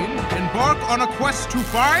time machine, embark on a quest to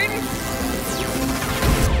find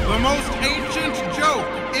The most ancient joke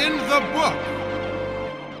in the book.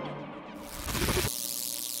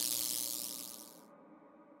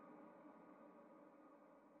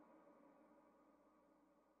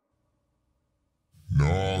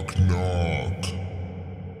 Knock, knock.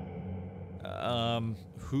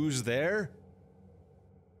 Who's there?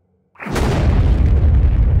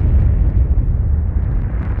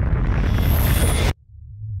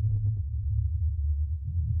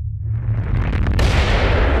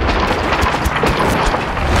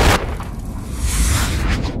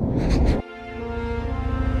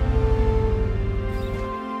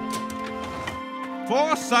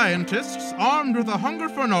 Four scientists, armed with a hunger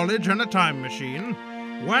for knowledge and a time machine,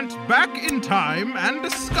 went back in time and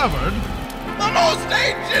discovered the most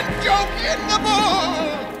ancient joke in the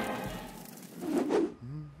book!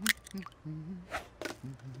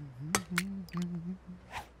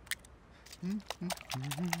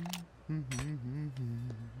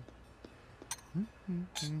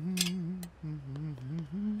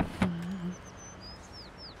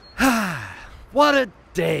 What a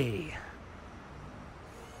day!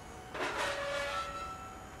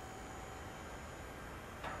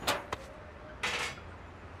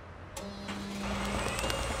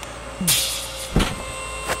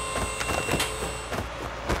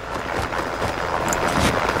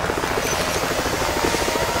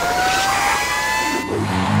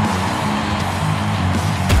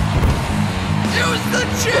 Use the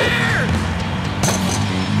chair!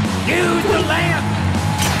 Use the lamp!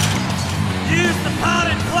 Use the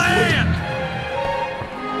potted plant!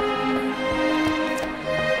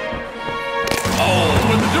 Oh,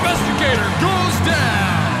 when the domesticator goes down!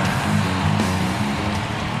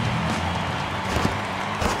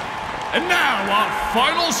 And now, our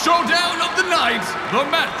final showdown of the night, the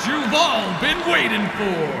match you've all been waiting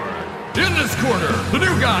for. In this corner, the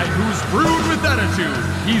new guy who's rude with attitude.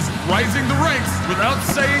 He's rising the ranks without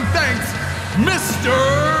saying thanks, Mr.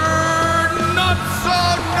 Not So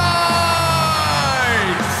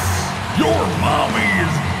Nice! Your mommy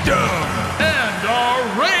is dumb. And our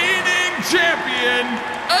reigning champion,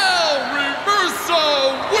 El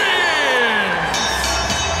Reverso wins!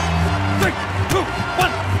 3, 2,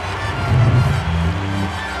 1!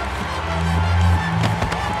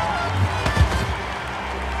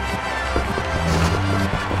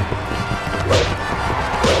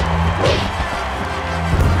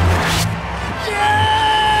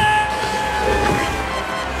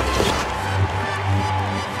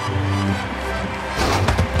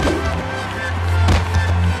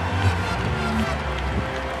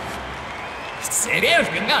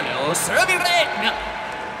 Seriously, servirei.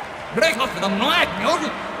 Break off the mic, no?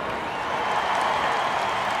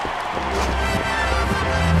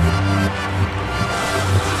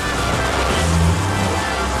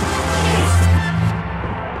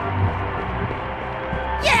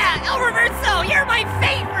 Yeah, El Reverso, you're my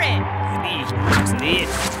favorite!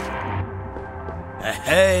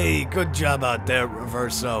 Hey, good job out there,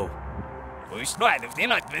 Reverso.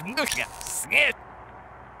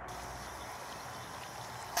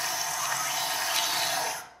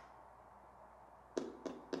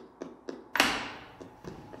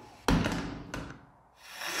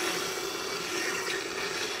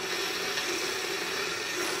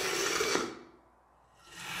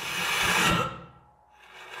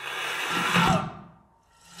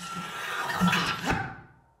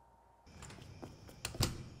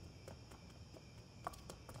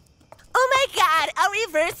 Oh my god, El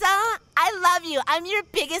Reverso! I love you. I'm your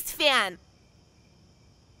biggest fan.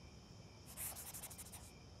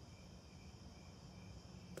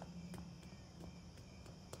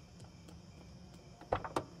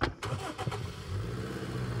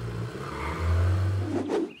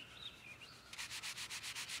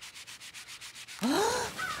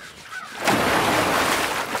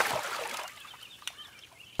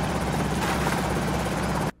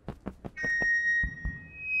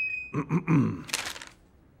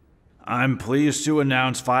 I'm pleased to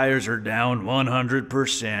announce fires are down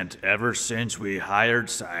 100% ever since we hired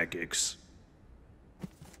psychics.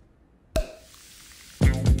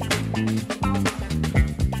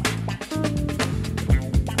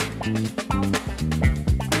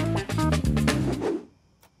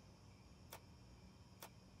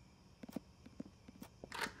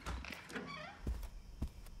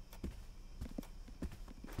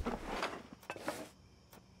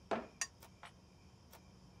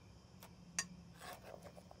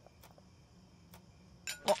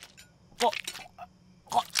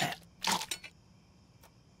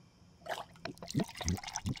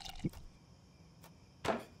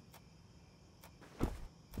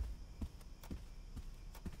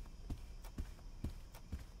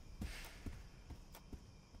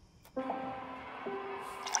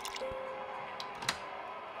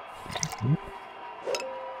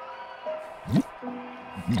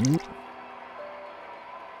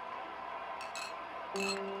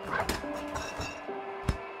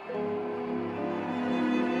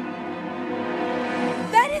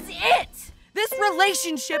 That is it! This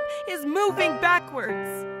relationship is moving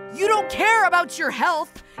backwards. You don't care about your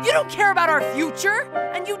health, you don't care about our future,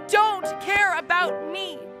 and you don't care about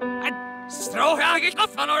me.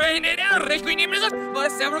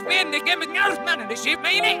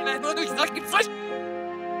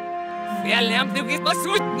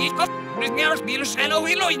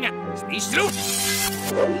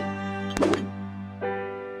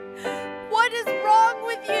 What is wrong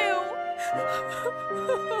with you?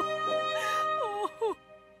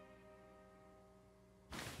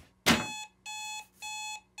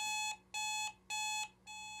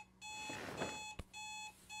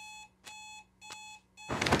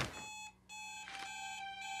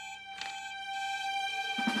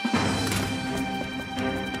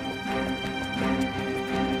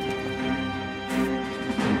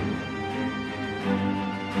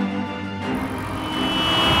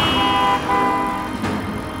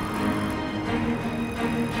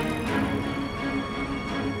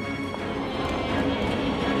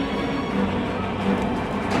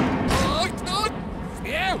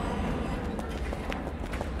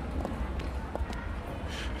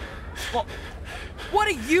 What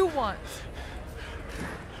do you want?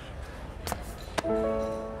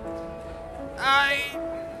 I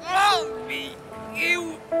love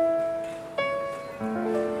you.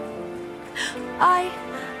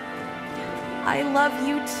 I love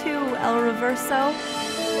you too, El Reverso.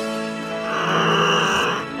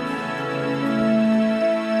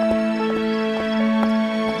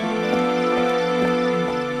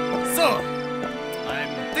 So,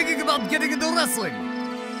 I'm thinking about getting into wrestling.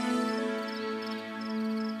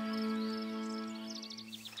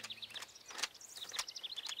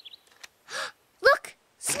 Look!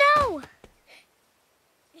 Snow!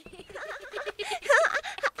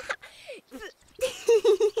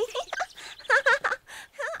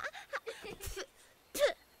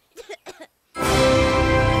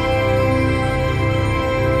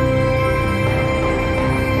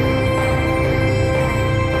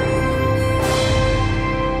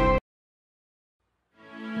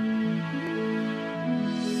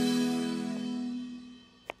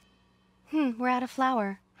 We're out of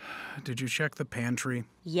flour. Did you check the pantry?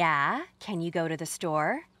 Yeah? Can you go to the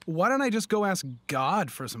store? Why don't I just go ask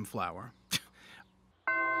God for some flour?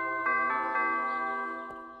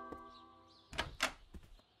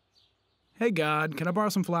 Hey God, can I borrow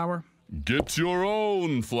some flour? Get your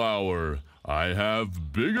own flour. I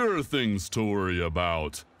have bigger things to worry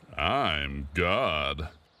about. I'm God.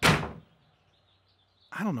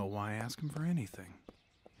 I don't know why I ask him for anything.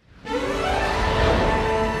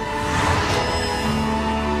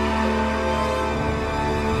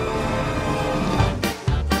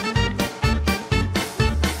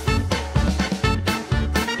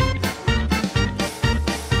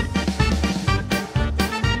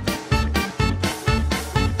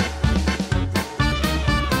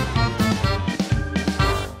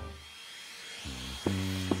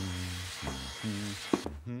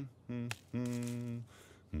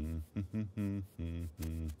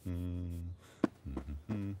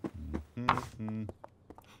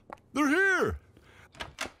 They're here!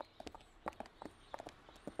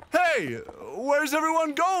 Hey, where's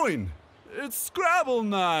everyone going? It's Scrabble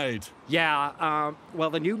night! Yeah, well,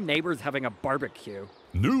 the new neighbor's having a barbecue.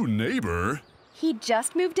 New neighbor? He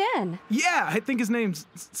just moved in. Yeah, I think his name's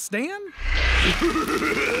Stan?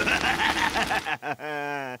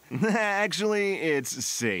 Actually, it's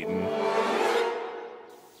Satan.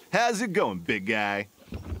 How's it going, big guy?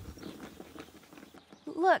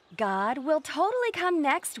 Look, God, we'll totally come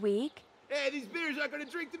next week. Hey, these beers aren't gonna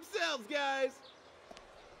drink themselves, guys!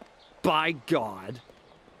 By God.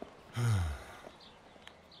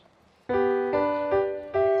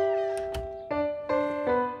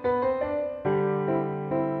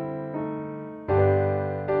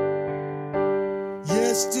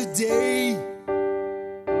 Yesterday,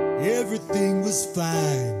 everything was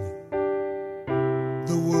fine.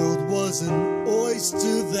 The world was an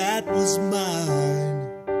oyster that was mine.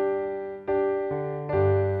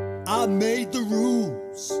 I made the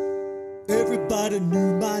rules, everybody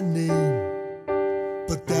knew my name.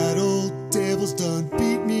 But that old devil's done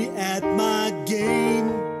beat me at my game.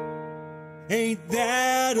 Ain't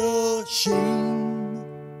that a shame?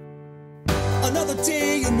 Another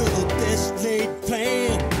day, another best laid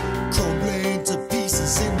plan, crumbling to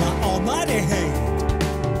pieces in my almighty hand.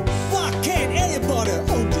 Why can't anybody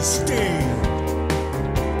understand?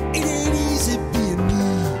 It ain't easy being me.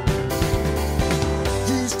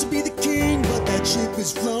 Used to be the king, but that shit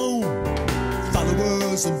has flown.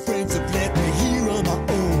 Followers and friends have left me here on my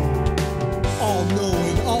own. All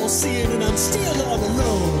knowing, all seeing, and I'm still all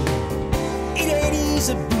alone. It ain't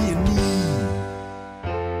easy being me.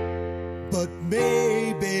 But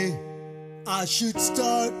maybe I should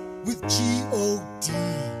start with G-O-D.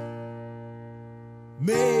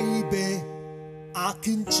 Maybe I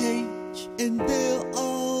can change and they'll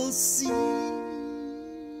all see.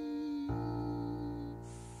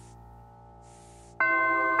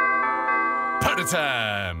 Party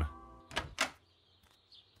time!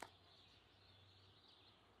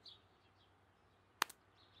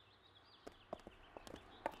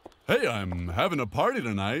 Hey, I'm having a party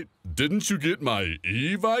tonight. Didn't you get my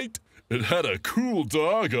Evite? It had a cool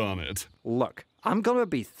dog on it. Look, I'm gonna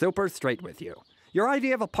be super straight with you. Your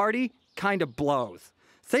idea of a party kind of blows.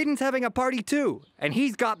 Satan's having a party too, and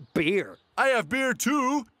he's got beer. I have beer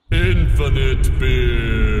too. Infinite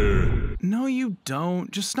beer. No, you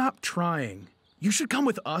don't. Just stop trying. You should come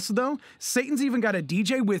with us, though. Satan's even got a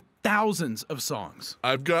DJ with thousands of songs.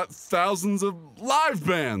 I've got thousands of live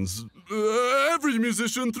bands. Every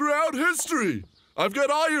musician throughout history. I've got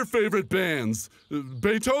all your favorite bands.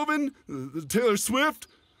 Beethoven, Taylor Swift,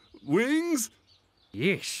 Wings.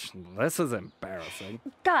 Yeesh, this is embarrassing.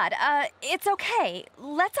 God, it's okay.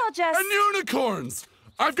 Let's all just... And unicorns!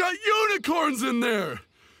 I've got unicorns in there!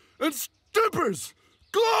 And strippers!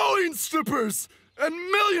 Glowing strippers! And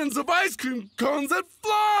millions of ice cream cones that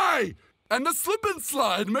fly! And a slip and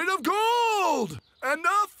slide made of gold! And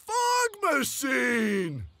a fog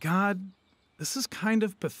machine! God, this is kind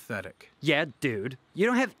of pathetic. Yeah, dude. You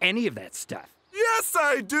don't have any of that stuff. Yes,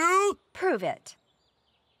 I do! Prove it.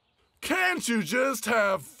 Can't you just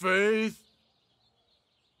have faith?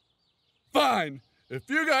 Fine. If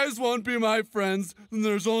you guys won't be my friends, then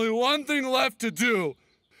there's only one thing left to do.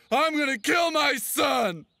 I'm gonna kill my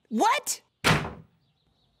son! What?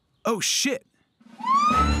 Oh, shit.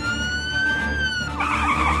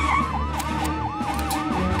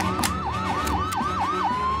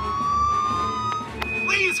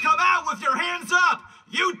 Please come out with your hands up!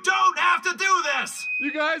 You don't have to do this!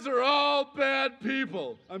 You guys are all bad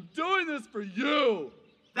people. I'm doing this for you.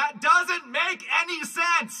 That doesn't make any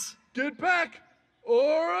sense! Get back,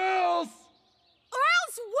 or else... Or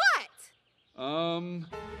else what?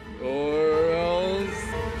 Or else...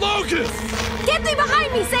 Locust! Get thee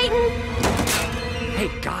behind me, Satan! Hey,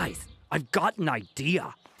 guys, I've got an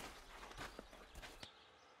idea.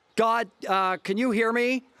 God, can you hear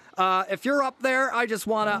me? If you're up there, I just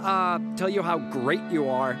want to tell you how great you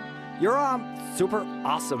are. You're super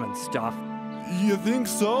awesome and stuff. You think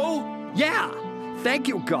so? Yeah. Thank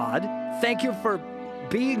you, God. Thank you for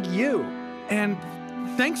being you. And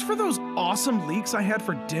thanks for those awesome leeks I had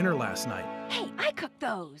for dinner last night. Hey, I cooked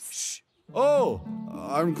those. Shh. Oh,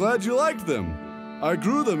 I'm glad you liked them. I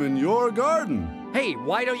grew them in your garden. Hey,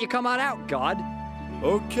 why don't you come on out, God?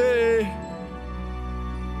 Okay.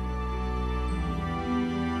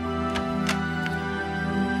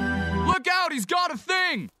 Look out, he's got a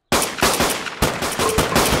thing!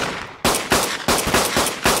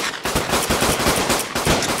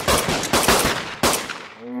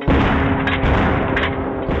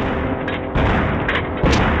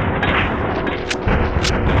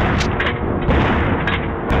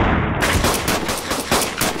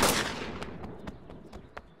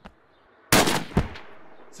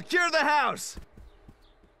 Secure the house!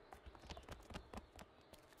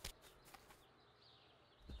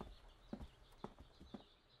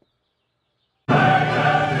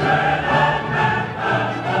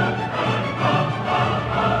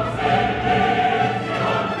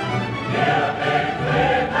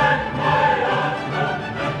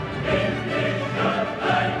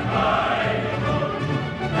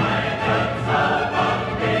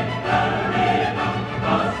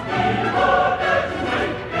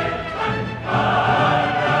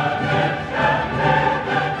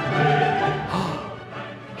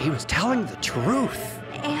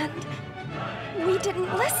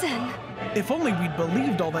 If only we'd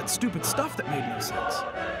believed all that stupid stuff that made no sense.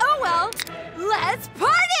 Oh well, let's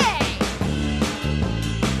party!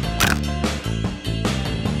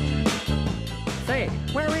 Say,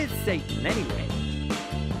 where is Satan anyway?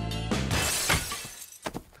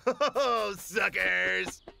 Oh,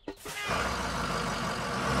 suckers!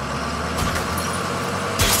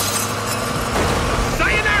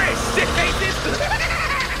 Cyanide, shitfaces!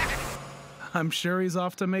 I'm sure he's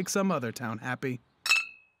off to make some other town happy.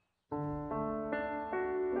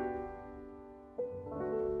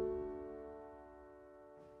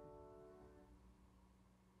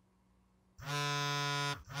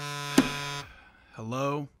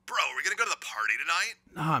 Hello? Bro, we're gonna go to the party? party tonight?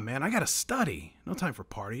 Nah, man, I gotta study. No time for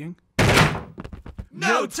partying.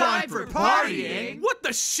 No time for partying? What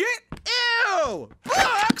the shit? Ew!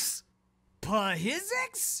 Books!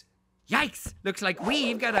 Physics? Yikes! Looks like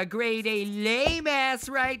we've got a grade A lame ass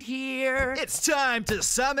right here. It's time to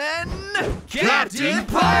summon Captain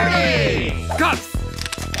Party! Cups!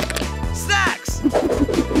 Snacks!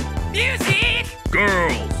 Music!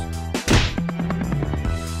 Girls!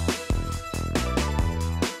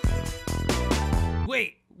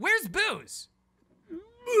 Wait, where's Booze?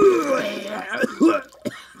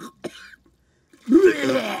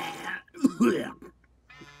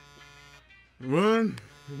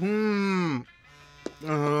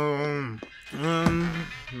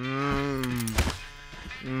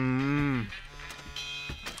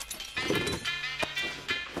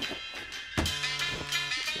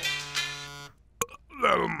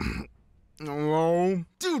 Hello?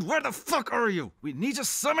 Dude, where the fuck are you? We need to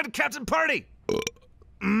summon Captain Party!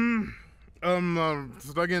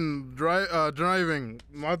 Stuck in driving.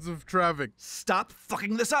 Lots of traffic. Stop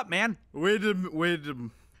fucking this up, man! Wait a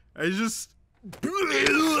I just...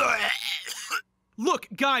 Look,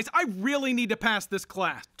 guys, I really need to pass this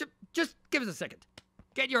class. Just give us a second.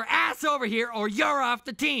 Get your ass over here or you're off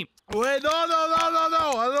the team. Wait, no. I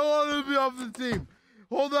don't want to be off the team.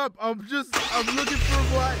 Hold up, I'm looking for a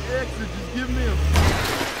black exit. Just give me a...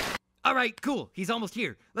 All right, cool. He's almost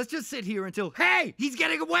here. Let's just sit here until... Hey, he's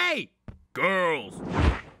getting away! Girls!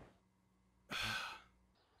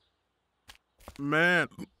 Man,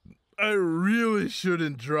 I really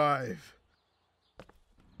shouldn't drive.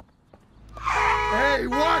 Hey,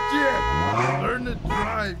 watch it! Learn to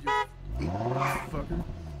drive, you fucker.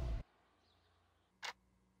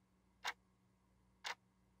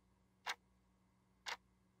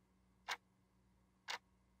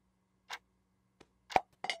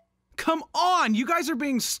 Come on, you guys are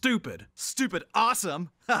being stupid. Stupid awesome.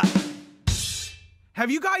 Have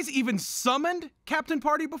you guys even summoned Captain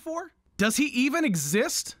Party before? Does he even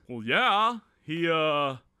exist? Well, yeah.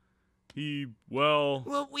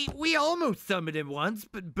 Well, we almost summoned him once,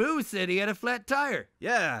 but Boo said he had a flat tire.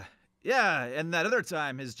 Yeah, and that other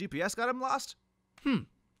time his GPS got him lost?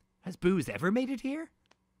 Has Boo's ever made it here?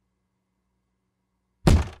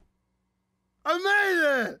 I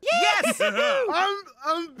made it! Yes!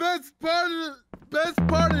 I'm best part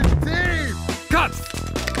of the team! Cups!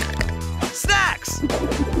 Snacks!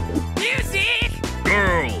 Music!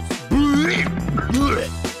 girls!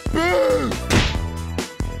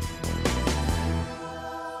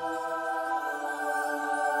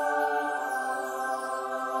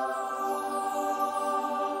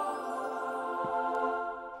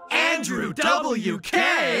 Andrew WK?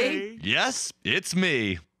 Yes, it's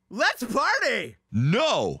me. Let's party!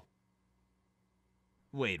 No!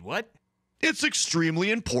 Wait, what? It's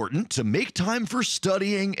extremely important to make time for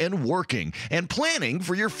studying and working and planning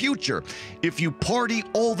for your future. If you party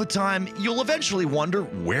all the time, you'll eventually wonder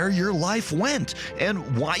where your life went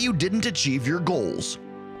and why you didn't achieve your goals.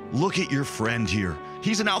 Look at your friend here.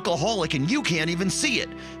 He's an alcoholic and you can't even see it.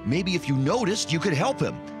 Maybe if you noticed, you could help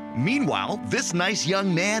him. Meanwhile, this nice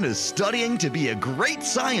young man is studying to be a great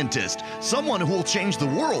scientist, someone who will change the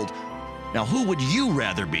world. Now, who would you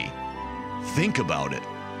rather be? Think about it.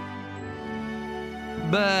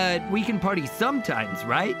 But we can party sometimes,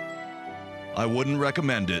 right? I wouldn't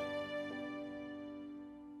recommend it.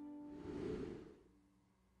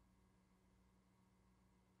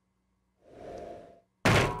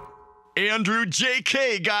 Andrew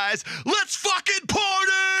JK, guys, let's fucking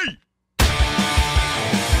party!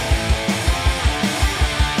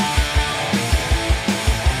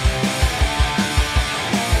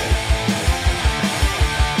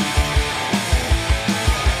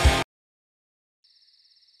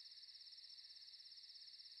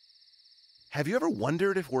 Have you ever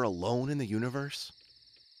wondered if we're alone in the universe?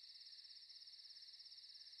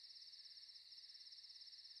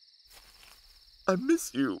 I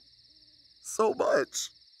miss you so much.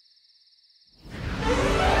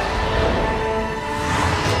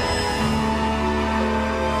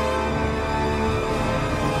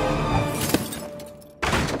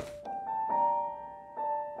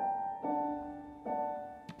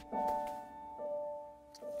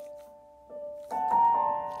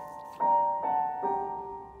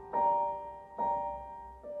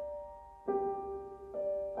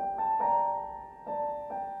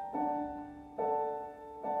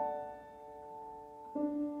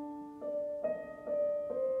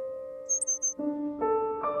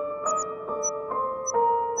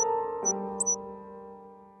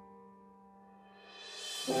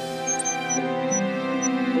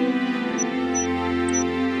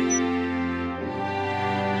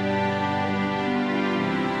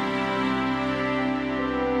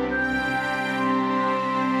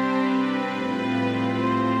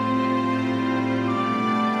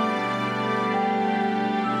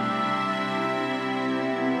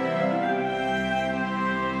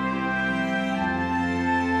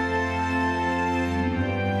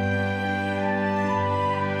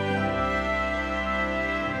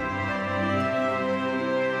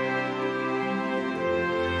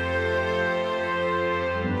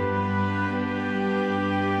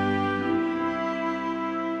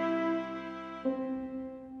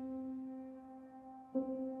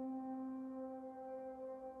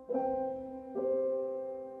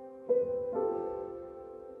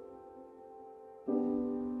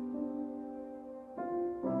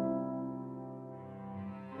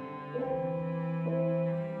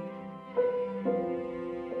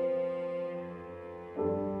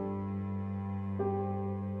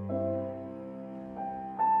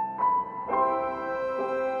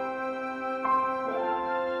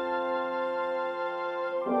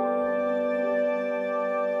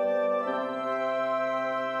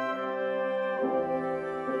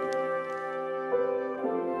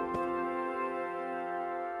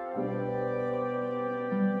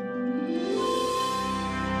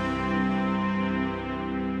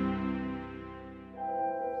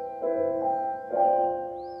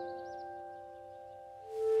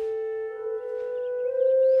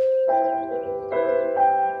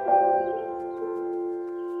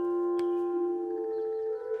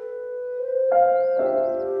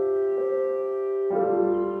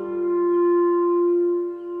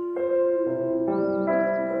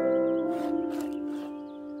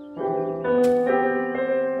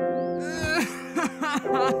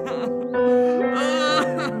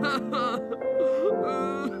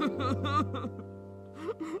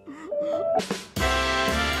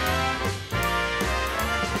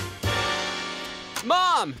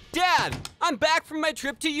 Mom! Dad! I'm back from my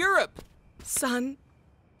trip to Europe! Son?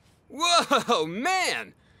 Whoa,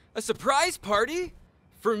 man! A surprise party?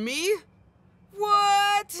 For me?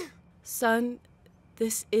 What? Son,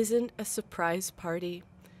 this isn't a surprise party.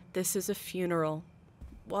 This is a funeral.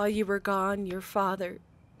 While you were gone, your father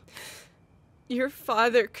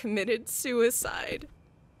committed suicide.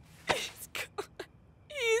 He's gone.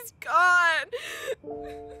 He's gone.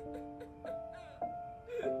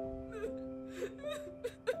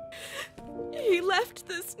 He left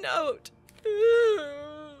this note.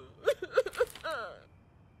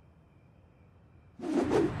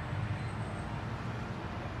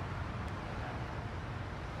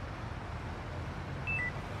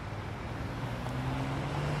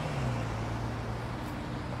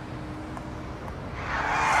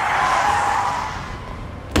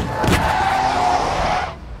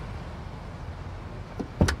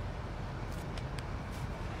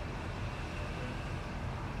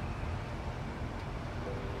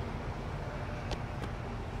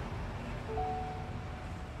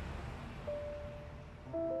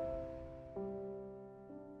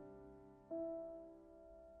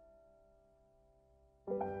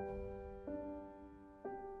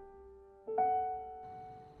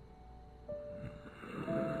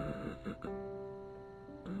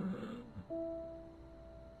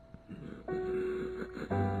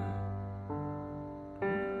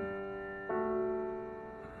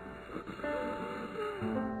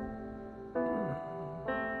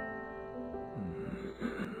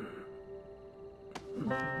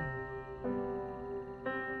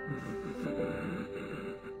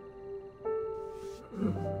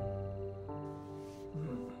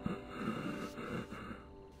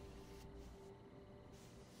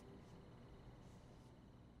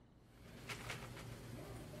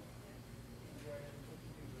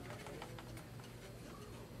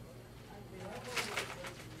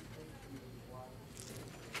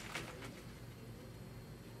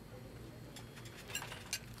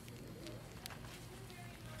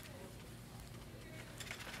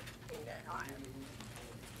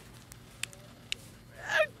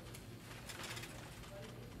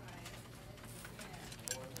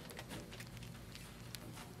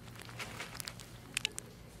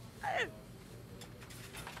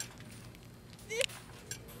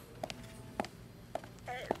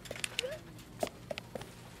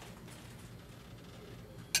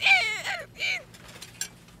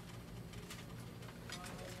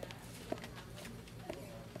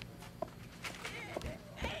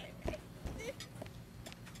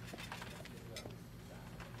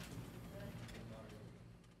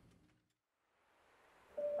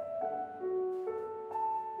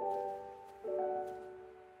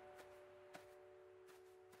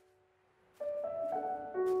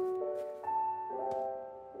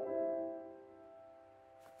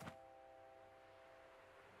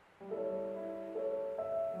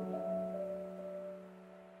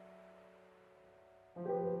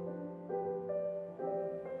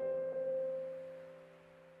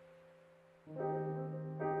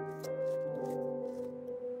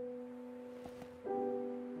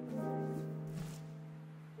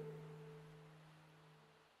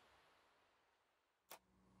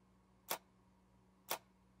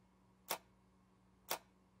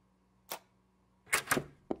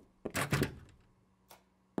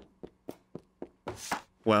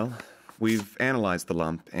 Well, we've analyzed the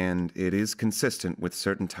lump, and it is consistent with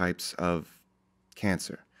certain types of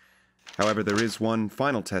cancer. However, there is one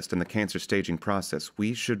final test in the cancer staging process.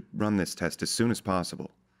 We should run this test as soon as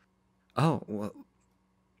possible. Oh, well,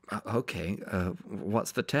 okay.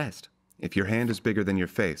 What's the test? If your hand is bigger than your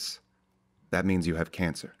face, that means you have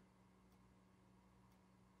cancer.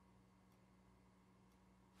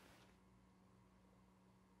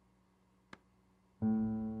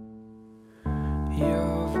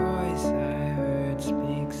 Your voice I heard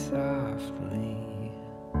speak softly.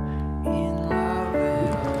 In love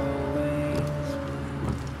it always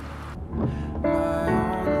been. My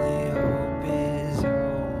only hope is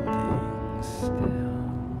holding still.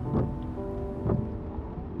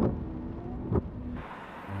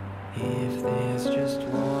 If there's just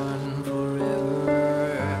one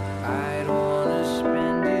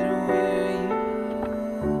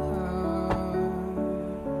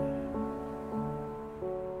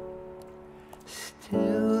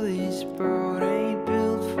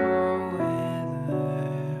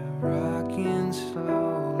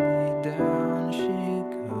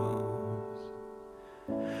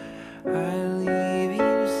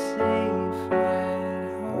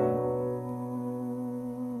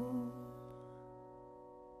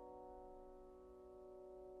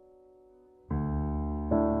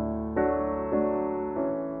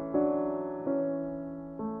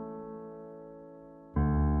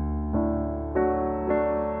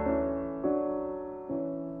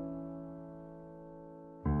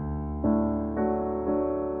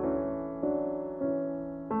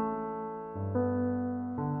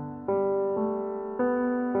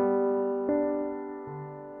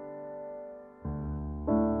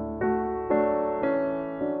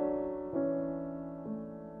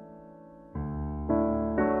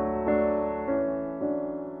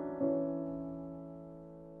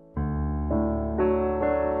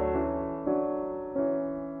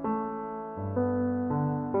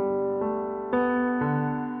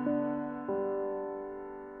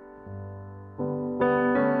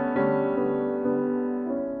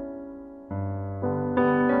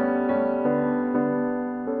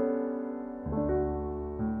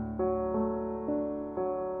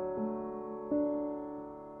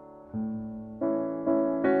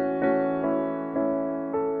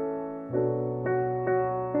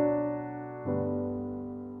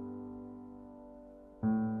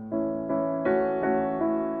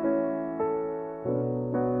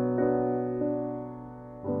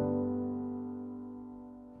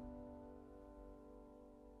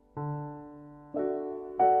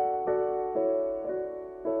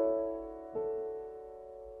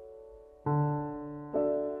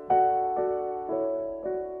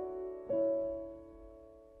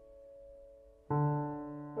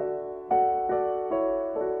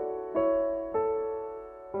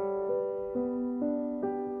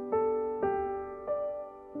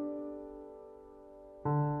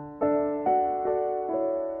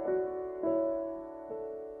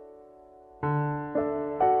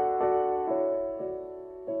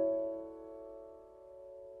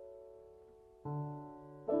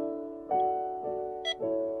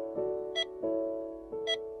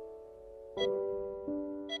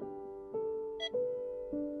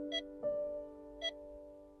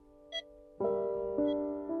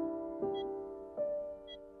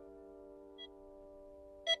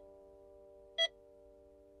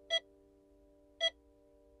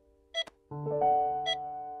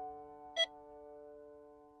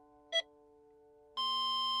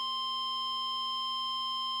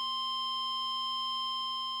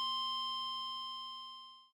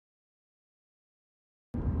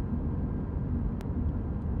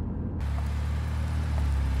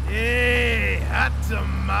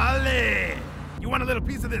tamale. You want a little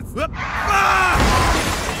piece of this? Ah!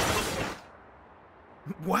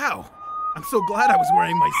 Wow, I'm so glad I was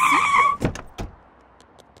wearing my seatbelt.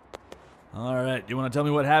 All right, you want to tell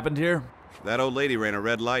me what happened here? That old lady ran a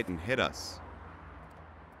red light and hit us.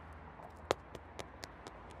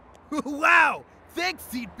 Wow, thanks,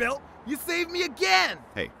 seatbelt. You saved me again.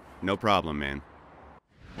 Hey, no problem, man.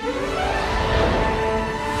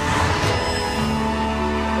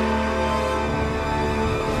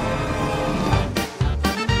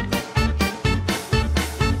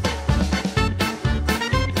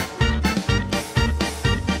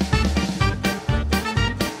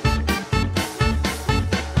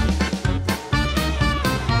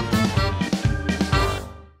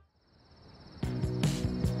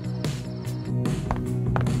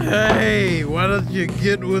 Hey, why don't you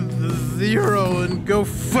get with the zero and go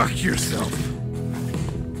fuck yourself?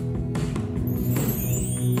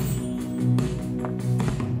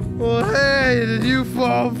 Well, hey, did you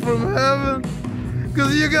fall from heaven?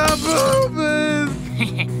 'Cause you got boobies!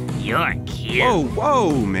 You're cute. Whoa,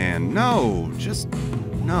 whoa, man, no, just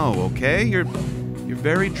no, okay? You're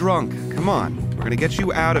very drunk. Come on, we're gonna get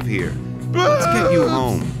you out of here. Let's get you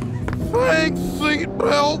home. Thanks,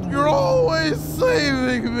 seatbelt. You're always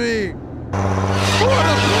saving me. What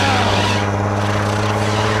about?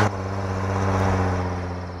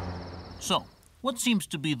 So, what seems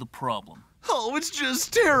to be the problem? Oh, it's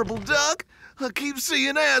just terrible, Doc. I keep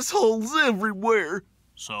seeing assholes everywhere.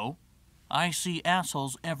 So? I see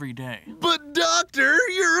assholes every day. But, Doctor,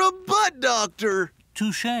 you're a butt doctor.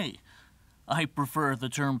 Touché. I prefer the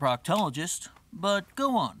term proctologist, but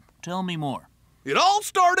go on, tell me more. It all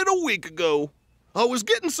started a week ago. I was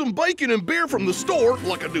getting some bacon and beer from the store,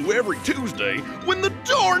 like I do every Tuesday, when the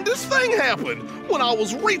darndest thing happened. When I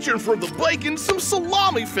was reaching for the bacon, some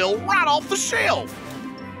salami fell right off the shelf.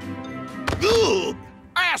 Ugh!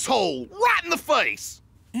 Asshole! Right in the face!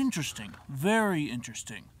 Interesting. Very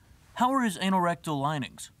interesting. How are his anorectal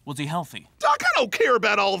linings? Was he healthy? Doc, I don't care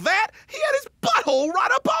about all that. He had his butthole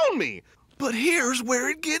right up on me. But here's where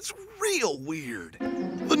it gets real weird.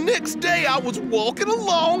 The next day I was walking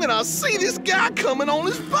along and I see this guy coming on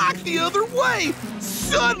his bike the other way.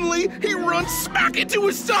 Suddenly, he runs smack into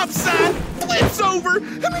a stop sign, flips over,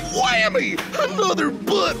 and whammy! Another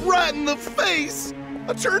butt right in the face.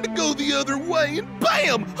 I turned to go the other way and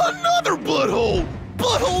bam! Another butthole!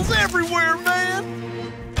 Buttholes everywhere,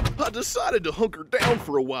 man! I decided to hunker down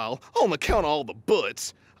for a while on account of all the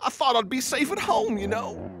butts. I thought I'd be safe at home, you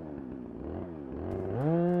know.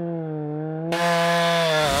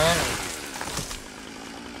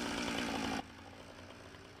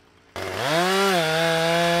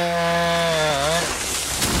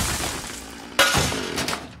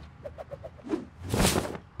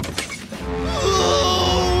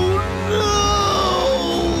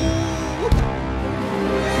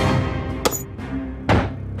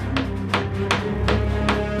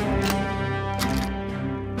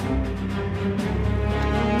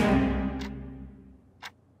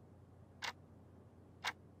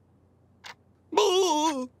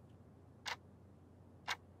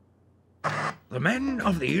 The men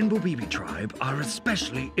of the Inbubibi tribe are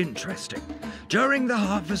especially interesting. During the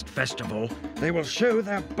Harvest Festival, they will show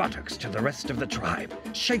their buttocks to the rest of the tribe,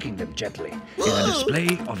 shaking them gently in a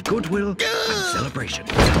display of goodwill and celebration.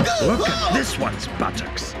 Look at this one's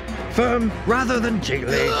buttocks. Firm rather than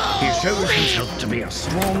jiggly, he shows himself to be a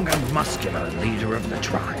strong and muscular leader of the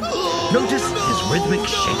tribe. Notice his rhythmic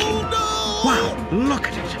shaking. Wow, look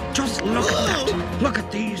at it. Just look at that. Look at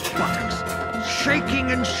these buttocks.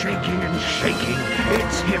 Shaking and shaking and shaking.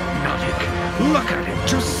 It's hypnotic. Look at it.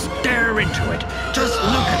 Just stare into it. Just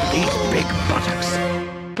look at these big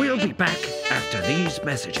buttocks. We'll be back after these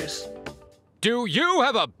messages. Do you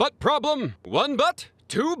have a butt problem? One butt?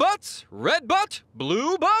 Two butts? Red butt?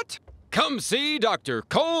 Blue butt? Come see Dr.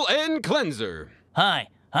 Cole N. Cleanser. Hi,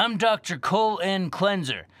 I'm Dr. Cole N.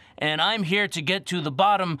 Cleanser, and I'm here to get to the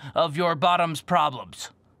bottom of your bottom's problems.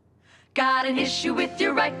 Got an issue with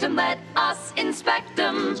your rectum, let us inspect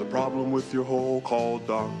them. There's a problem with your hole, call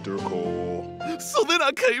Dr. Cole. So then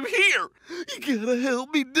I came here. You gotta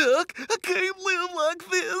help me, Duck. I can't live like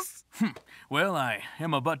this. Well, I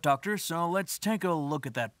am a butt doctor, so let's take a look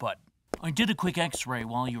at that butt. I did a quick x-ray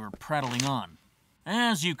while you were prattling on.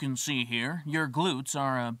 As you can see here, your glutes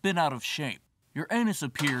are a bit out of shape. Your anus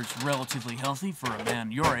appears relatively healthy for a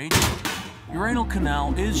man your age. Your anal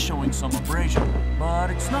canal is showing some abrasion, but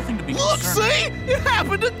it's nothing to be concerned Look, see? It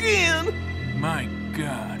happened again! My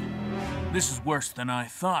God. This is worse than I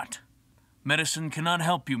thought. Medicine cannot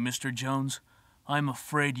help you, Mr. Jones. I'm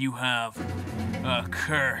afraid you have a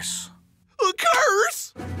curse. A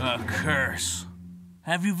curse? A curse.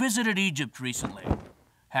 Have you visited Egypt recently?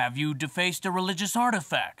 Have you defaced a religious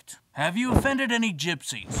artifact? Have you offended any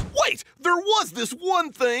gypsies? Wait, there was this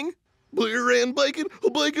one thing. Beer and bacon,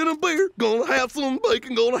 a bacon and beer. Gonna have some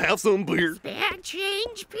bacon, gonna have some beer. Spare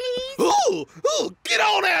change, please? Oh, get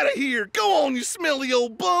on out of here. Go on, you smelly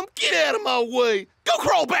old bum. Get out of my way. Go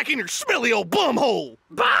crawl back in your smelly old bum hole.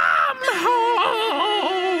 Bum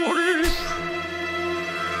hole!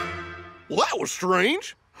 Well, that was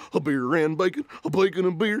strange. A beer and bacon, a bacon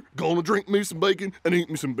and beer. Gonna drink me some bacon and eat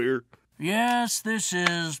me some beer. Yes, this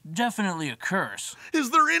is definitely a curse. Is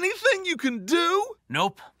there anything you can do?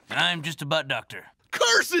 Nope, I'm just a butt doctor.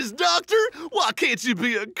 Curses, doctor? Why can't you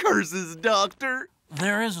be a curses doctor?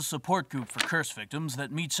 There is a support group for curse victims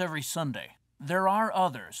that meets every Sunday. There are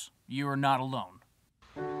others. You are not alone.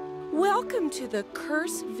 Welcome to the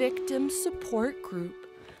Curse Victim Support Group.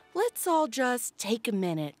 Let's all just take a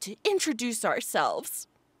minute to introduce ourselves.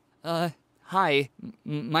 Hi.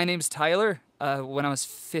 My name's Tyler. When I was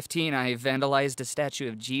 15, I vandalized a statue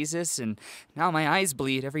of Jesus, and now my eyes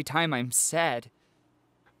bleed every time I'm sad.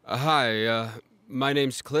 Hi, my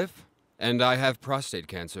name's Cliff, and I have prostate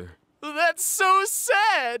cancer. That's so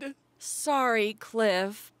sad! Sorry,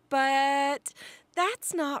 Cliff, but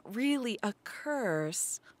that's not really a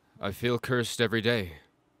curse. I feel cursed every day.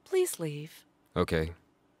 Please leave. Okay.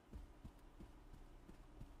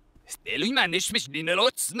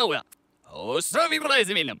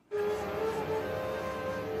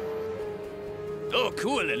 Oh,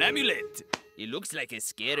 cool, an amulet. It looks like a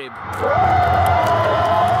scarab.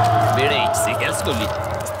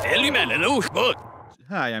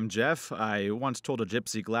 Hi, I'm Jeff. I once told a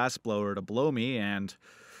gypsy glassblower to blow me, and,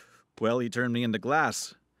 well, he turned me into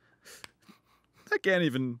glass. I can't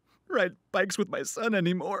even ride bikes with my son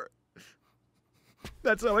anymore.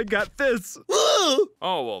 That's how I got this. Oh,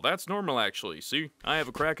 well, that's normal, actually. See, I have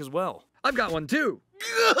a crack as well. I've got one, too.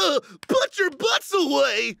 Put your butts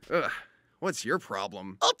away! Ugh, what's your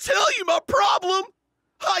problem? I'll tell you my problem!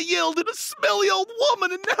 I yelled at a smelly old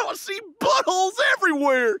woman and now I see buttholes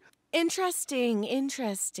everywhere! Interesting.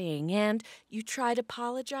 And you tried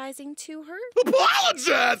apologizing to her?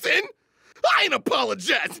 Apologizing? I ain't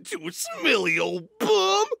apologizing to a smelly old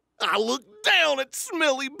bum! I look down at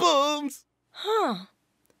smelly bums! Huh.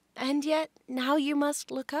 And yet, now you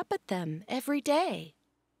must look up at them every day.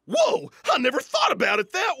 Whoa! I never thought about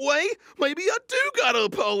it that way! Maybe I do gotta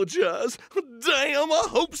apologize! Damn, I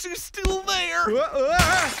hope she's still there!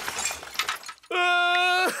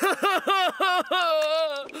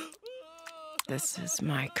 This is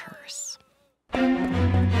my curse.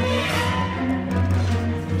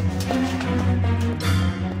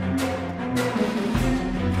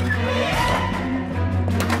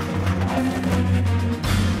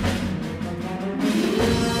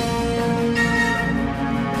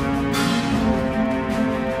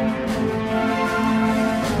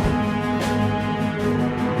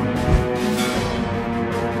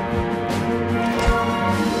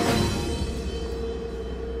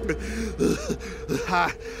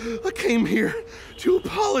 I came here to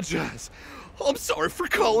apologize. I'm sorry for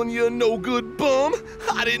calling you a no-good bum.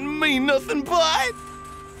 I didn't mean nothing by it.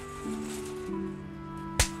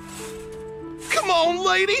 Come on,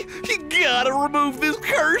 lady. You gotta remove this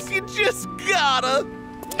curse. You just gotta.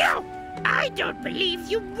 No, I don't believe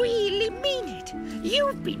you really mean it.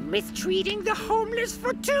 You've been mistreating the homeless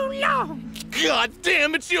for too long. God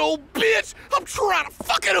damn it, you old bitch! I'm trying to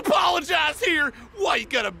fucking apologize here! Why you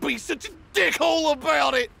gotta be such a dickhole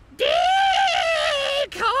about it? Dickhole!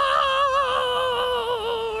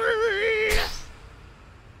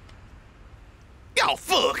 Oh,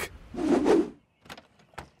 fuck!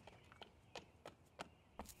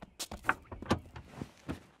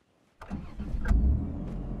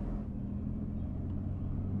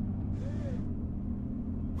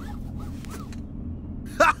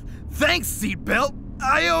 Ha! Thanks, seatbelt!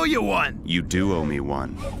 I owe you one! You do owe me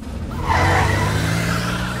one.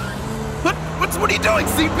 What are you doing,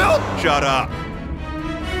 seatbelt? Shut up!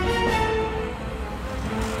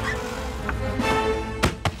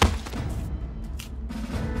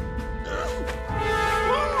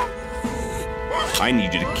 I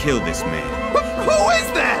need you to kill this man. Who is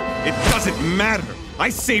that? It doesn't matter! I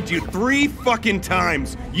saved you 3 fucking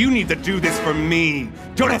times! You need to do this for me!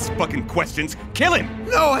 Don't ask fucking questions! Kill him!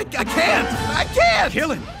 No, I can't! I can't! Kill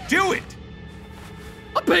him! Do it!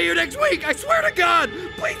 I'll pay you next week! I swear to God!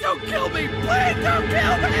 Please don't kill me! Please don't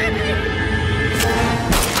kill me!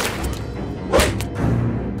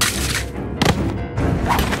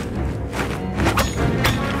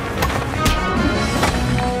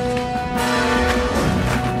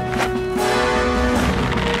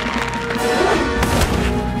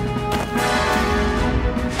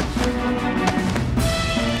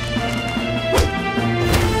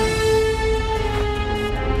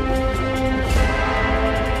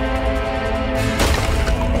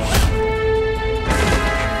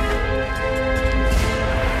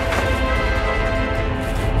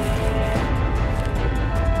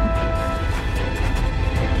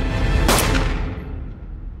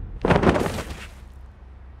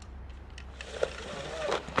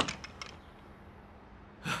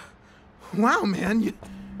 Wow, man,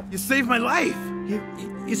 you saved my life.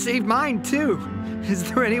 You saved mine, too. Is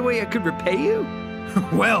there any way I could repay you?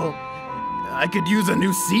 Well, I could use a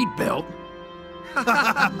new seat belt.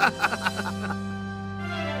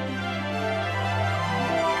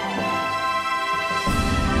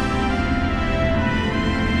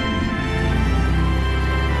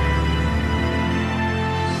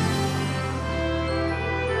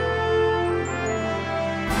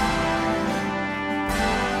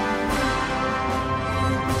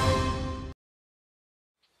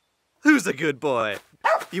 Who's a good boy?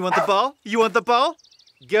 You want the ball? You want the ball?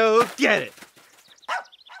 Go get it!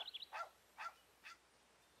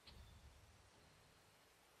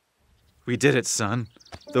 We did it, son.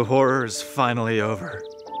 The horror's finally over.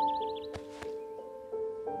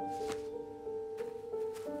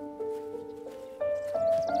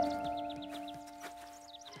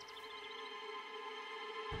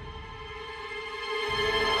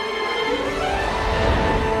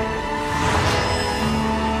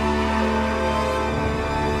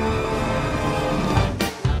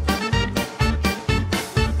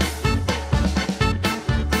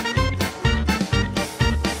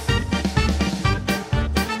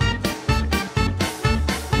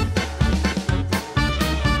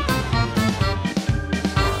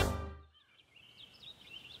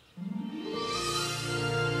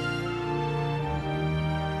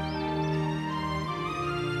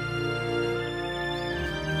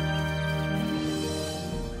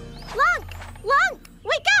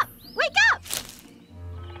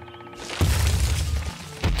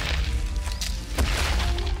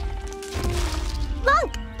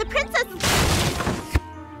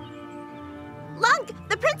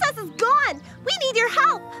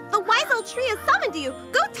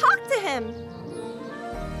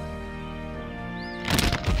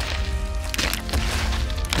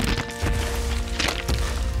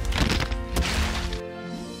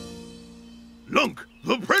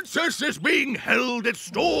 The princess is being held at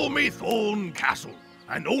Stormy Thorn Castle,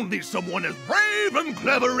 and only someone as brave and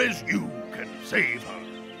clever as you can save her.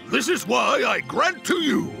 This is why I grant to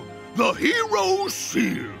you the Hero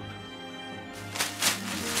Shield.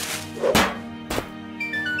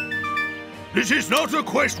 This is not a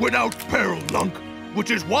quest without peril, Lunk,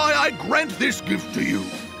 which is why I grant this gift to you.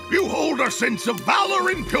 You hold a sense of valor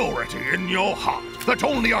and purity in your heart that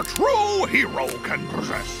only a true hero can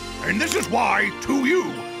possess. And this is why, to you,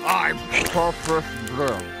 I purpose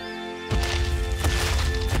them.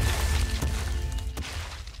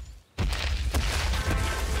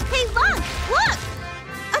 Hey, Lunk, look!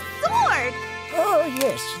 A sword! Oh,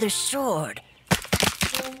 yes, the sword.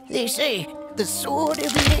 They say the sword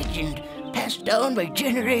of legend, passed down by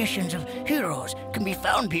generations of heroes, can be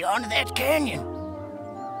found beyond that canyon.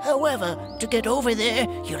 However, to get over there,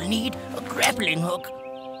 you'll need a grappling hook.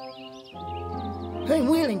 I'm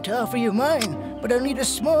willing to offer you mine, but I'll need a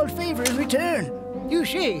small favor in return. You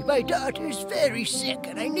see, my daughter's very sick,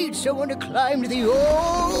 and I need someone to climb to the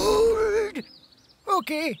old...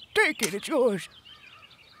 Okay, take it, it's yours.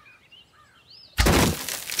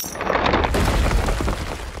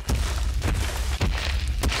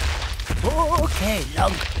 Okay,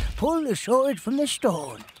 Lunk, pull the sword from the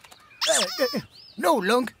stone. No,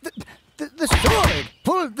 Lunk, the sword!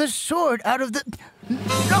 Pull the sword out of the...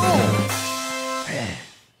 No!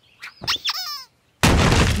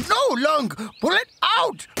 No, Lunk! Pull it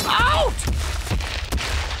out! Out!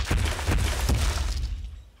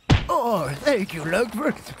 Oh, thank you, Lunk.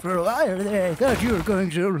 For a while there, I thought you were going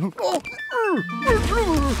to...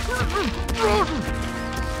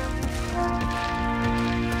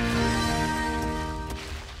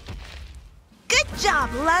 Good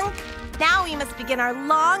job, Lunk. Now we must begin our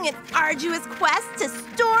long and arduous quest to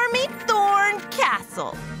Stormy Thorn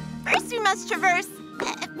Castle. First we must traverse...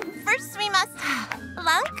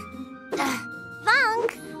 Lunk?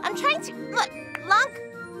 Lunk? I'm trying to... Look, Lunk?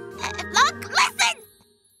 Lunk, listen!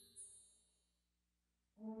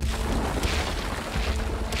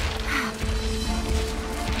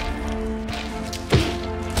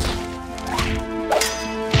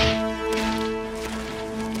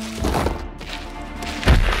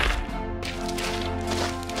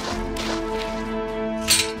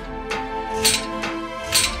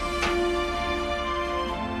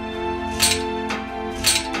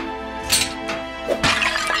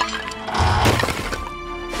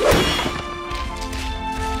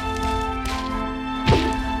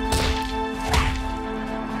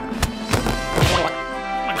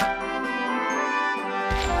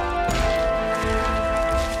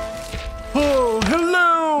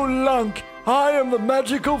 I am the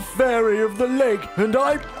magical fairy of the lake, and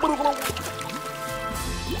I...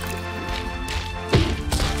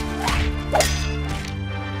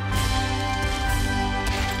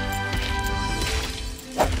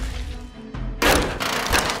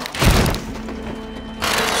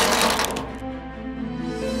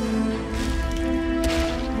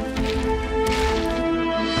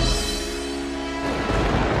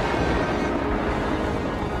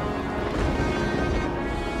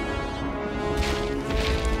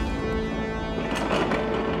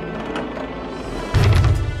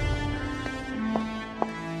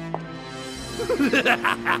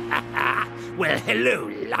 Well, hello,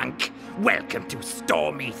 Lunk. Welcome to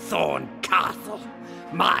Stormy Thorn Castle.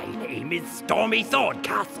 My name is Stormy Thorn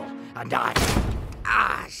Castle, and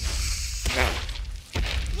shit.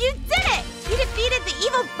 You did it! You defeated the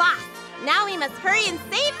evil boss. Now we must hurry and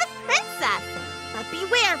save the princess. But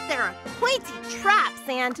beware if there are pointy traps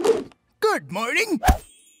and... Good morning.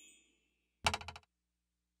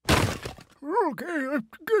 Okay, I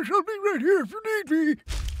guess I'll be right here if you need me.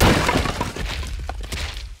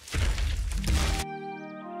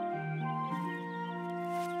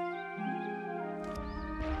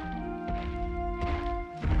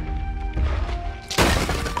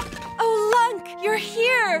 Oh, Lunk, you're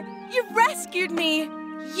here! You've rescued me!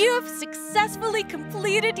 You've successfully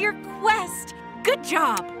completed your quest! Good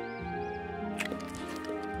job!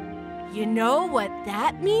 You know what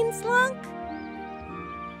that means, Lunk?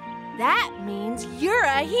 That means you're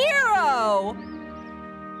a hero!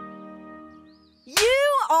 You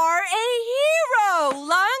are a hero,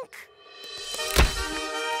 Lunk!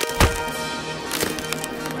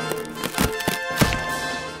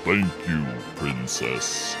 Thank you,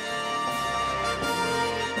 Princess.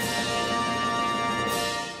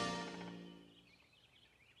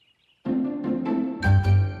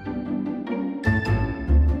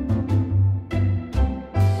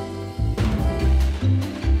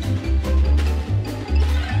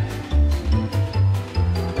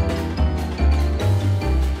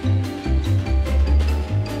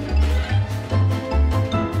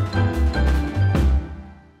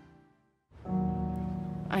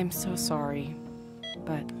 I'm so sorry,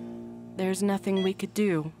 but there's nothing we could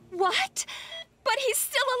do. What? But he's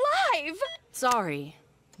still alive! Sorry.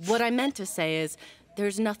 What I meant to say is,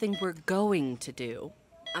 there's nothing we're going to do.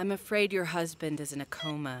 I'm afraid your husband is in a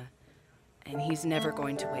coma, and he's never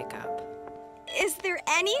going to wake up. Is there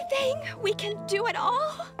anything we can do at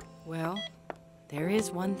all? Well, there is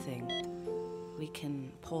one thing. We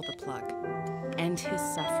can pull the plug, end his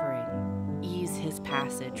suffering, ease his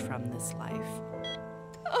passage from this life.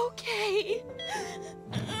 Okay.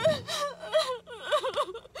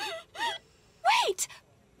 Wait!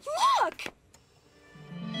 Look!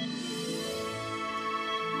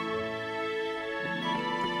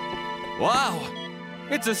 Wow!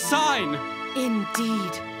 It's a sign!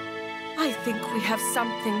 Indeed. I think we have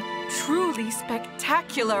something truly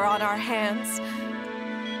spectacular on our hands.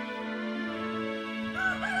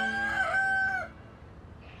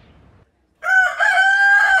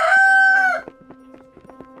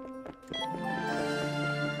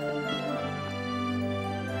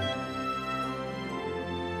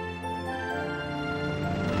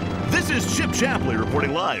 This is Chip Shapley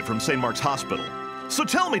reporting live from St. Mark's Hospital. So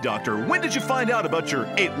tell me, Doctor, when did you find out about your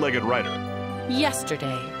eight-legged rider?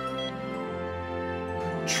 Yesterday.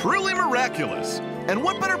 Truly miraculous. And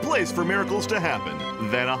what better place for miracles to happen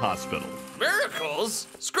than a hospital? Miracles?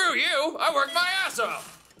 Screw you! I worked my ass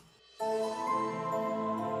off!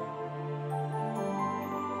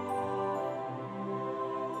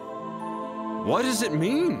 What does it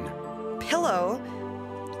mean? Pillow,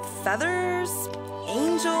 feathers,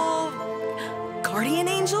 angel, guardian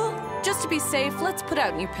angel? Just to be safe, let's put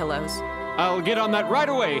out new pillows. I'll get on that right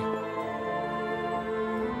away.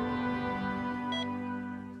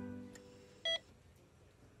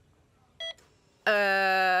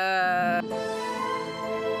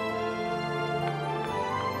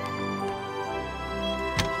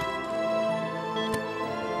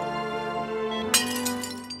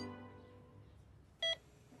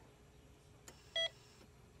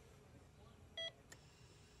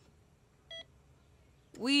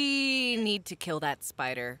 We need to kill that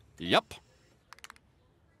spider. Yup.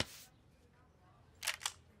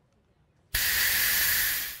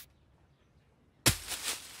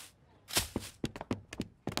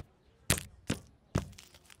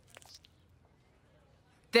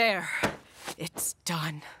 There. It's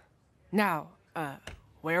done. Now,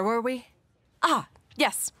 where were we? Ah,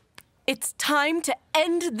 yes. It's time to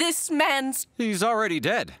end this man's... He's already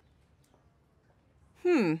dead.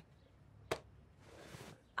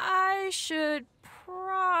 I should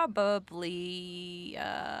probably,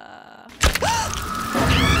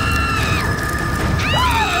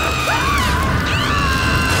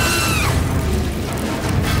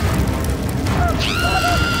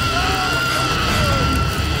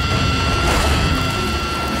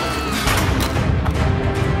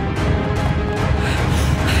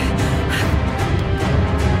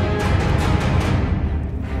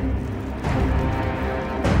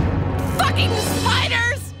 Fucking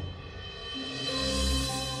spiders!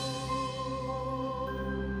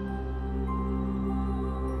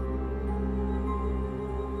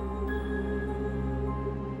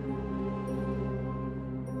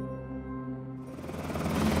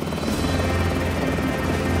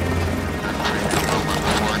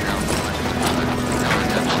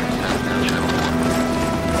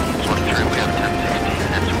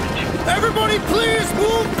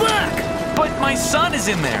 My son is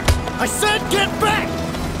in there. I said get back!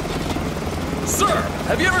 Sir,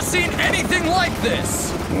 have you ever seen anything like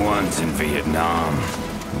this? Once in Vietnam,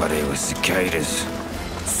 but it was cicadas.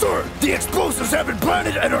 Sir, the explosives have been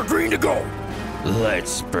planted and are green to go.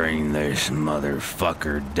 Let's bring this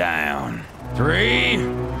motherfucker down. 3,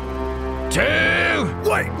 2...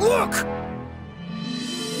 Wait, look!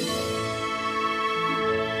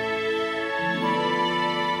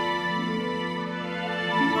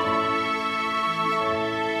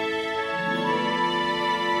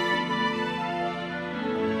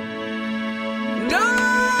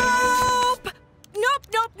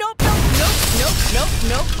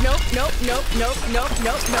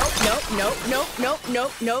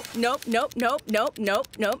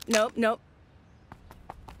 Nope.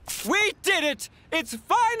 We did it! It's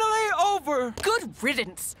finally over! Good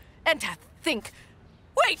riddance. And to think.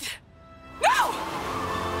 Wait! No!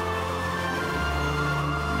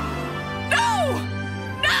 No!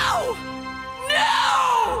 No!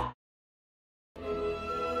 No!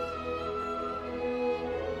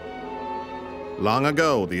 Long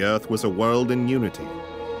ago, the Earth was a world in unity.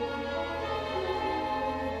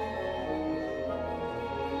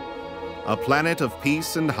 A planet of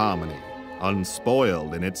peace and harmony,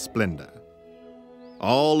 unspoiled in its splendor.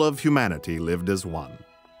 All of humanity lived as one.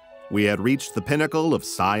 We had reached the pinnacle of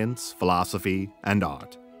science, philosophy, and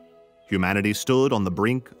art. Humanity stood on the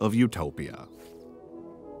brink of utopia.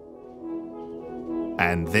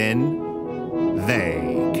 And then,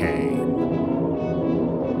 they came.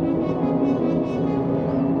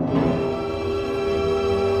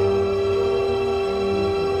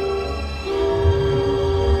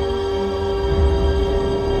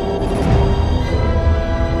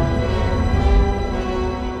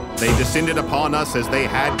 They descended upon us as they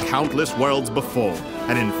had countless worlds before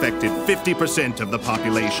and infected 50% of the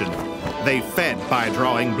population. They fed by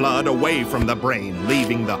drawing blood away from the brain,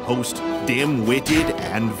 leaving the host dim-witted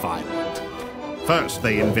and violent. First,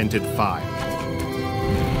 they invented fire.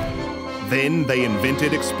 Then they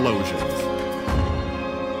invented explosions.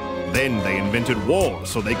 Then they invented war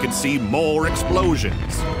so they could see more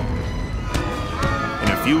explosions. In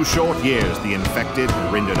a few short years, the infected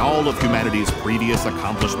rendered all of humanity's previous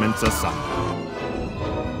accomplishments asunder.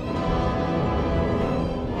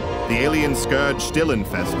 The alien scourge still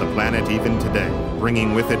infests the planet even today,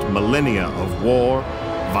 bringing with it millennia of war,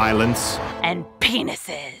 violence, and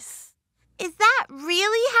penises. Is that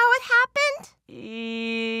really how it happened?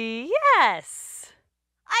 Yes.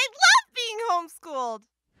 I love being homeschooled.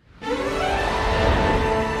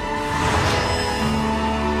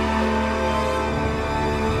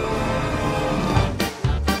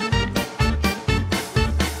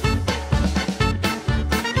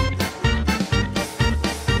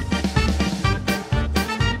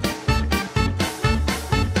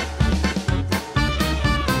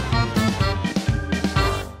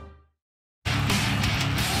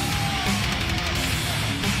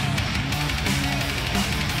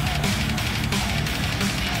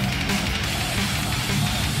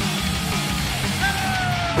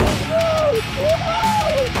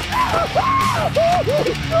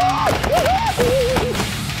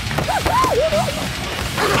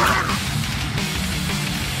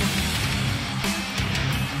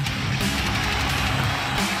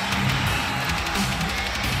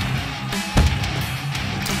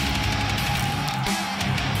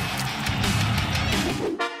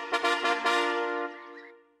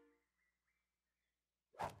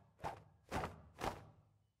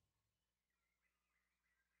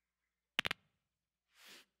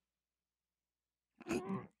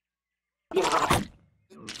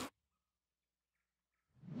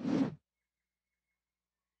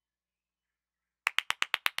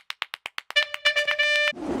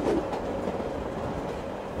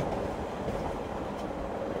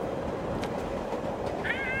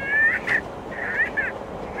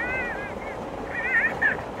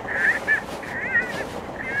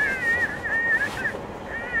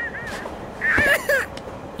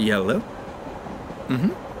 Yellow?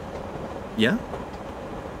 Mm-hmm. Yeah?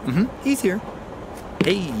 Mm-hmm. He's here.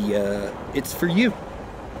 Hey, it's for you.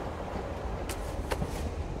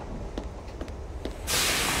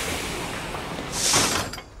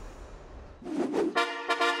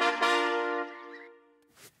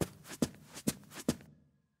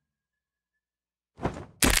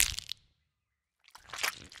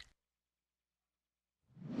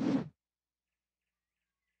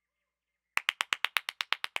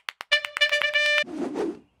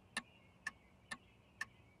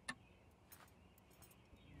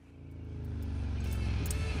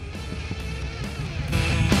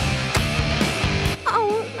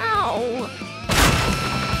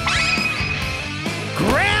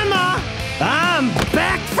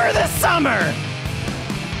 for the summer!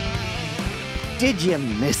 Did you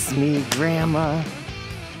miss me, Grandma?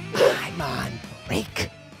 I'm on break.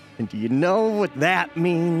 And do you know what that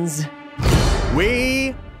means?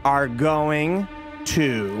 We are going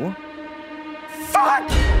to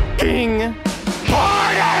fucking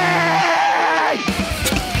party!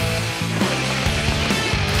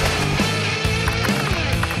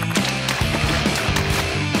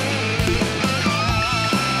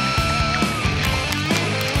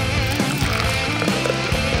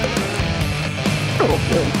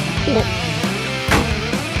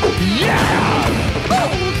 Yeah!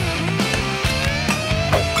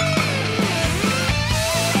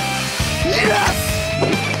 Yes!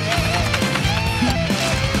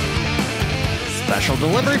 Special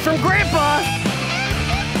delivery from Grandpa!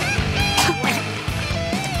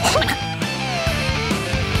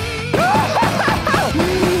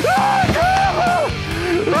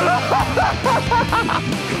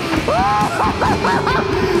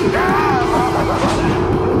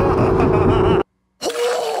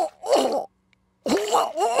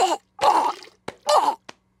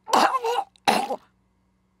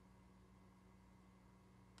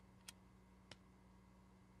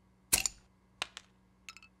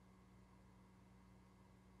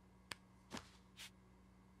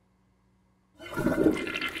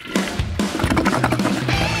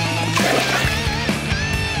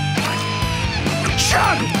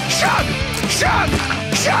 Chug! Chug! Chug!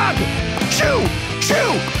 Chug! Chew!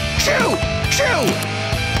 Chew! Chew! Chew!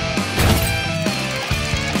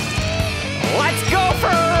 Let's go for a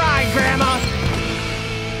ride, Grandma!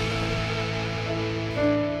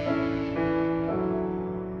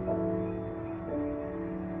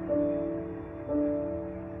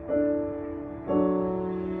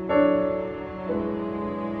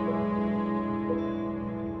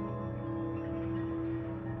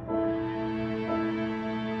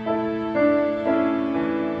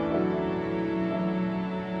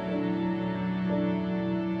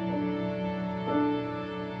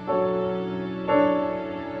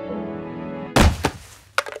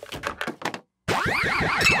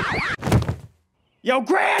 Yo,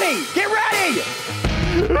 Granny, get ready!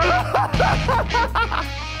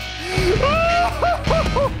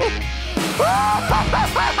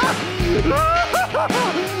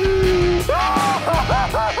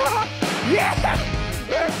 Yeah!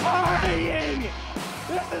 They're partying!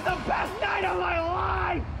 This is the best night of my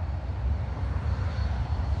life!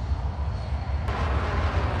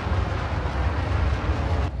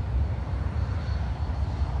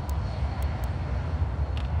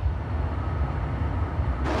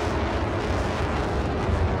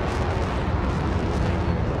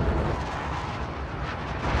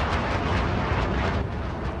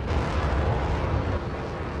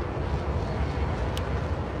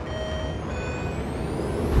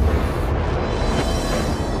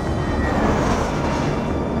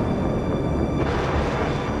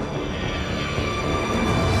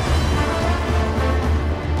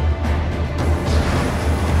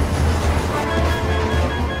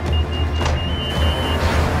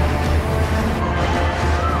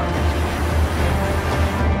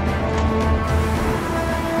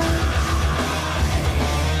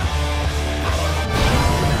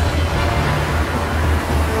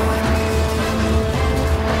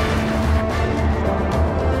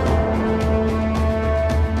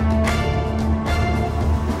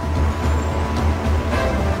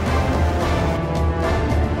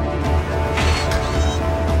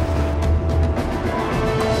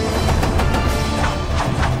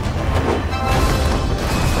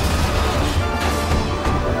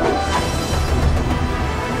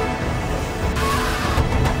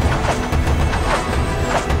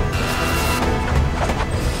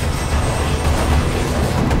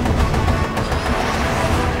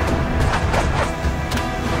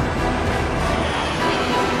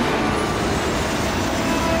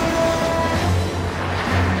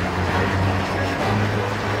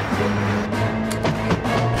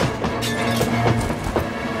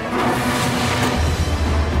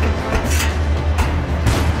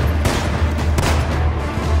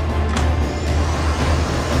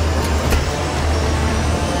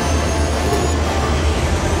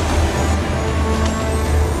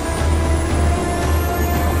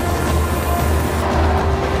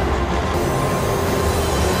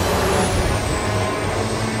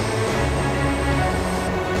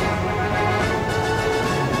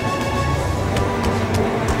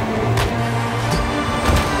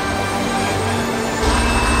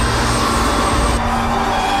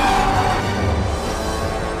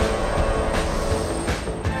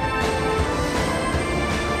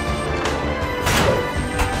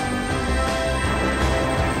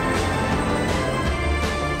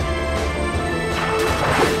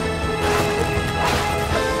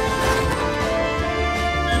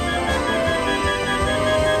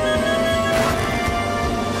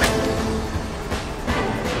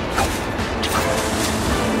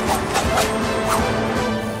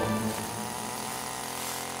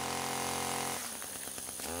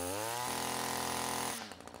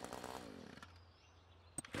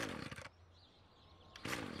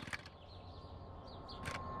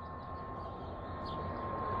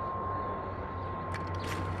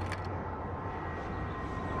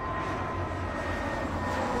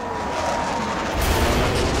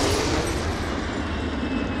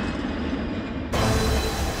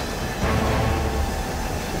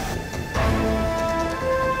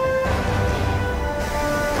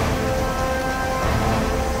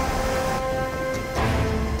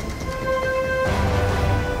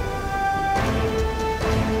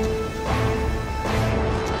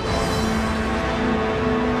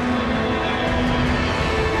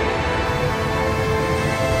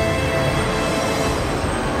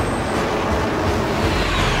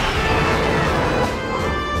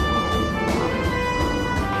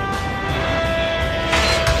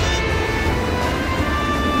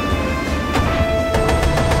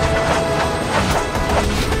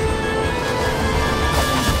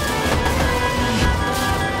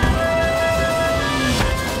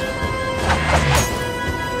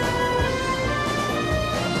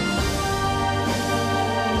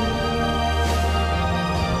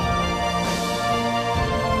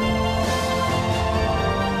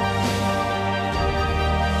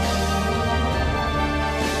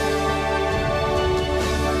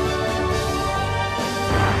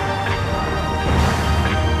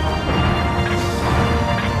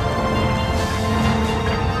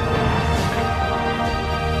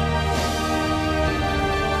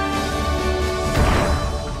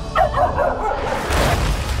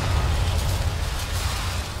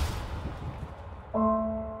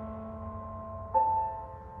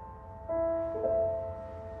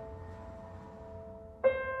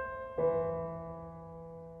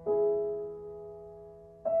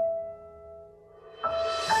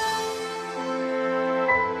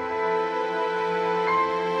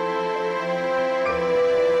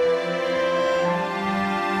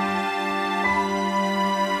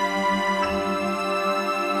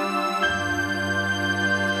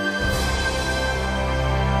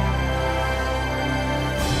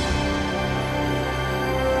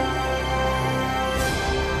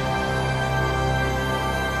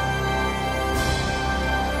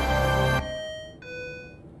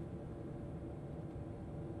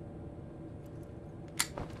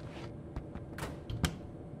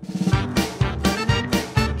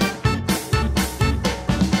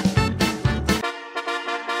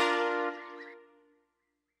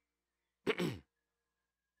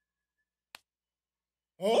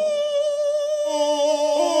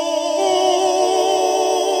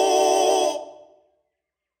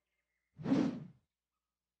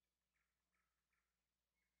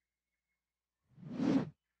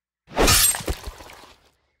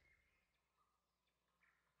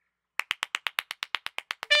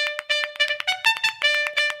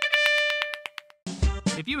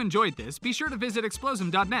 If you enjoyed this, be sure to visit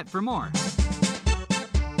Explosm.net for more.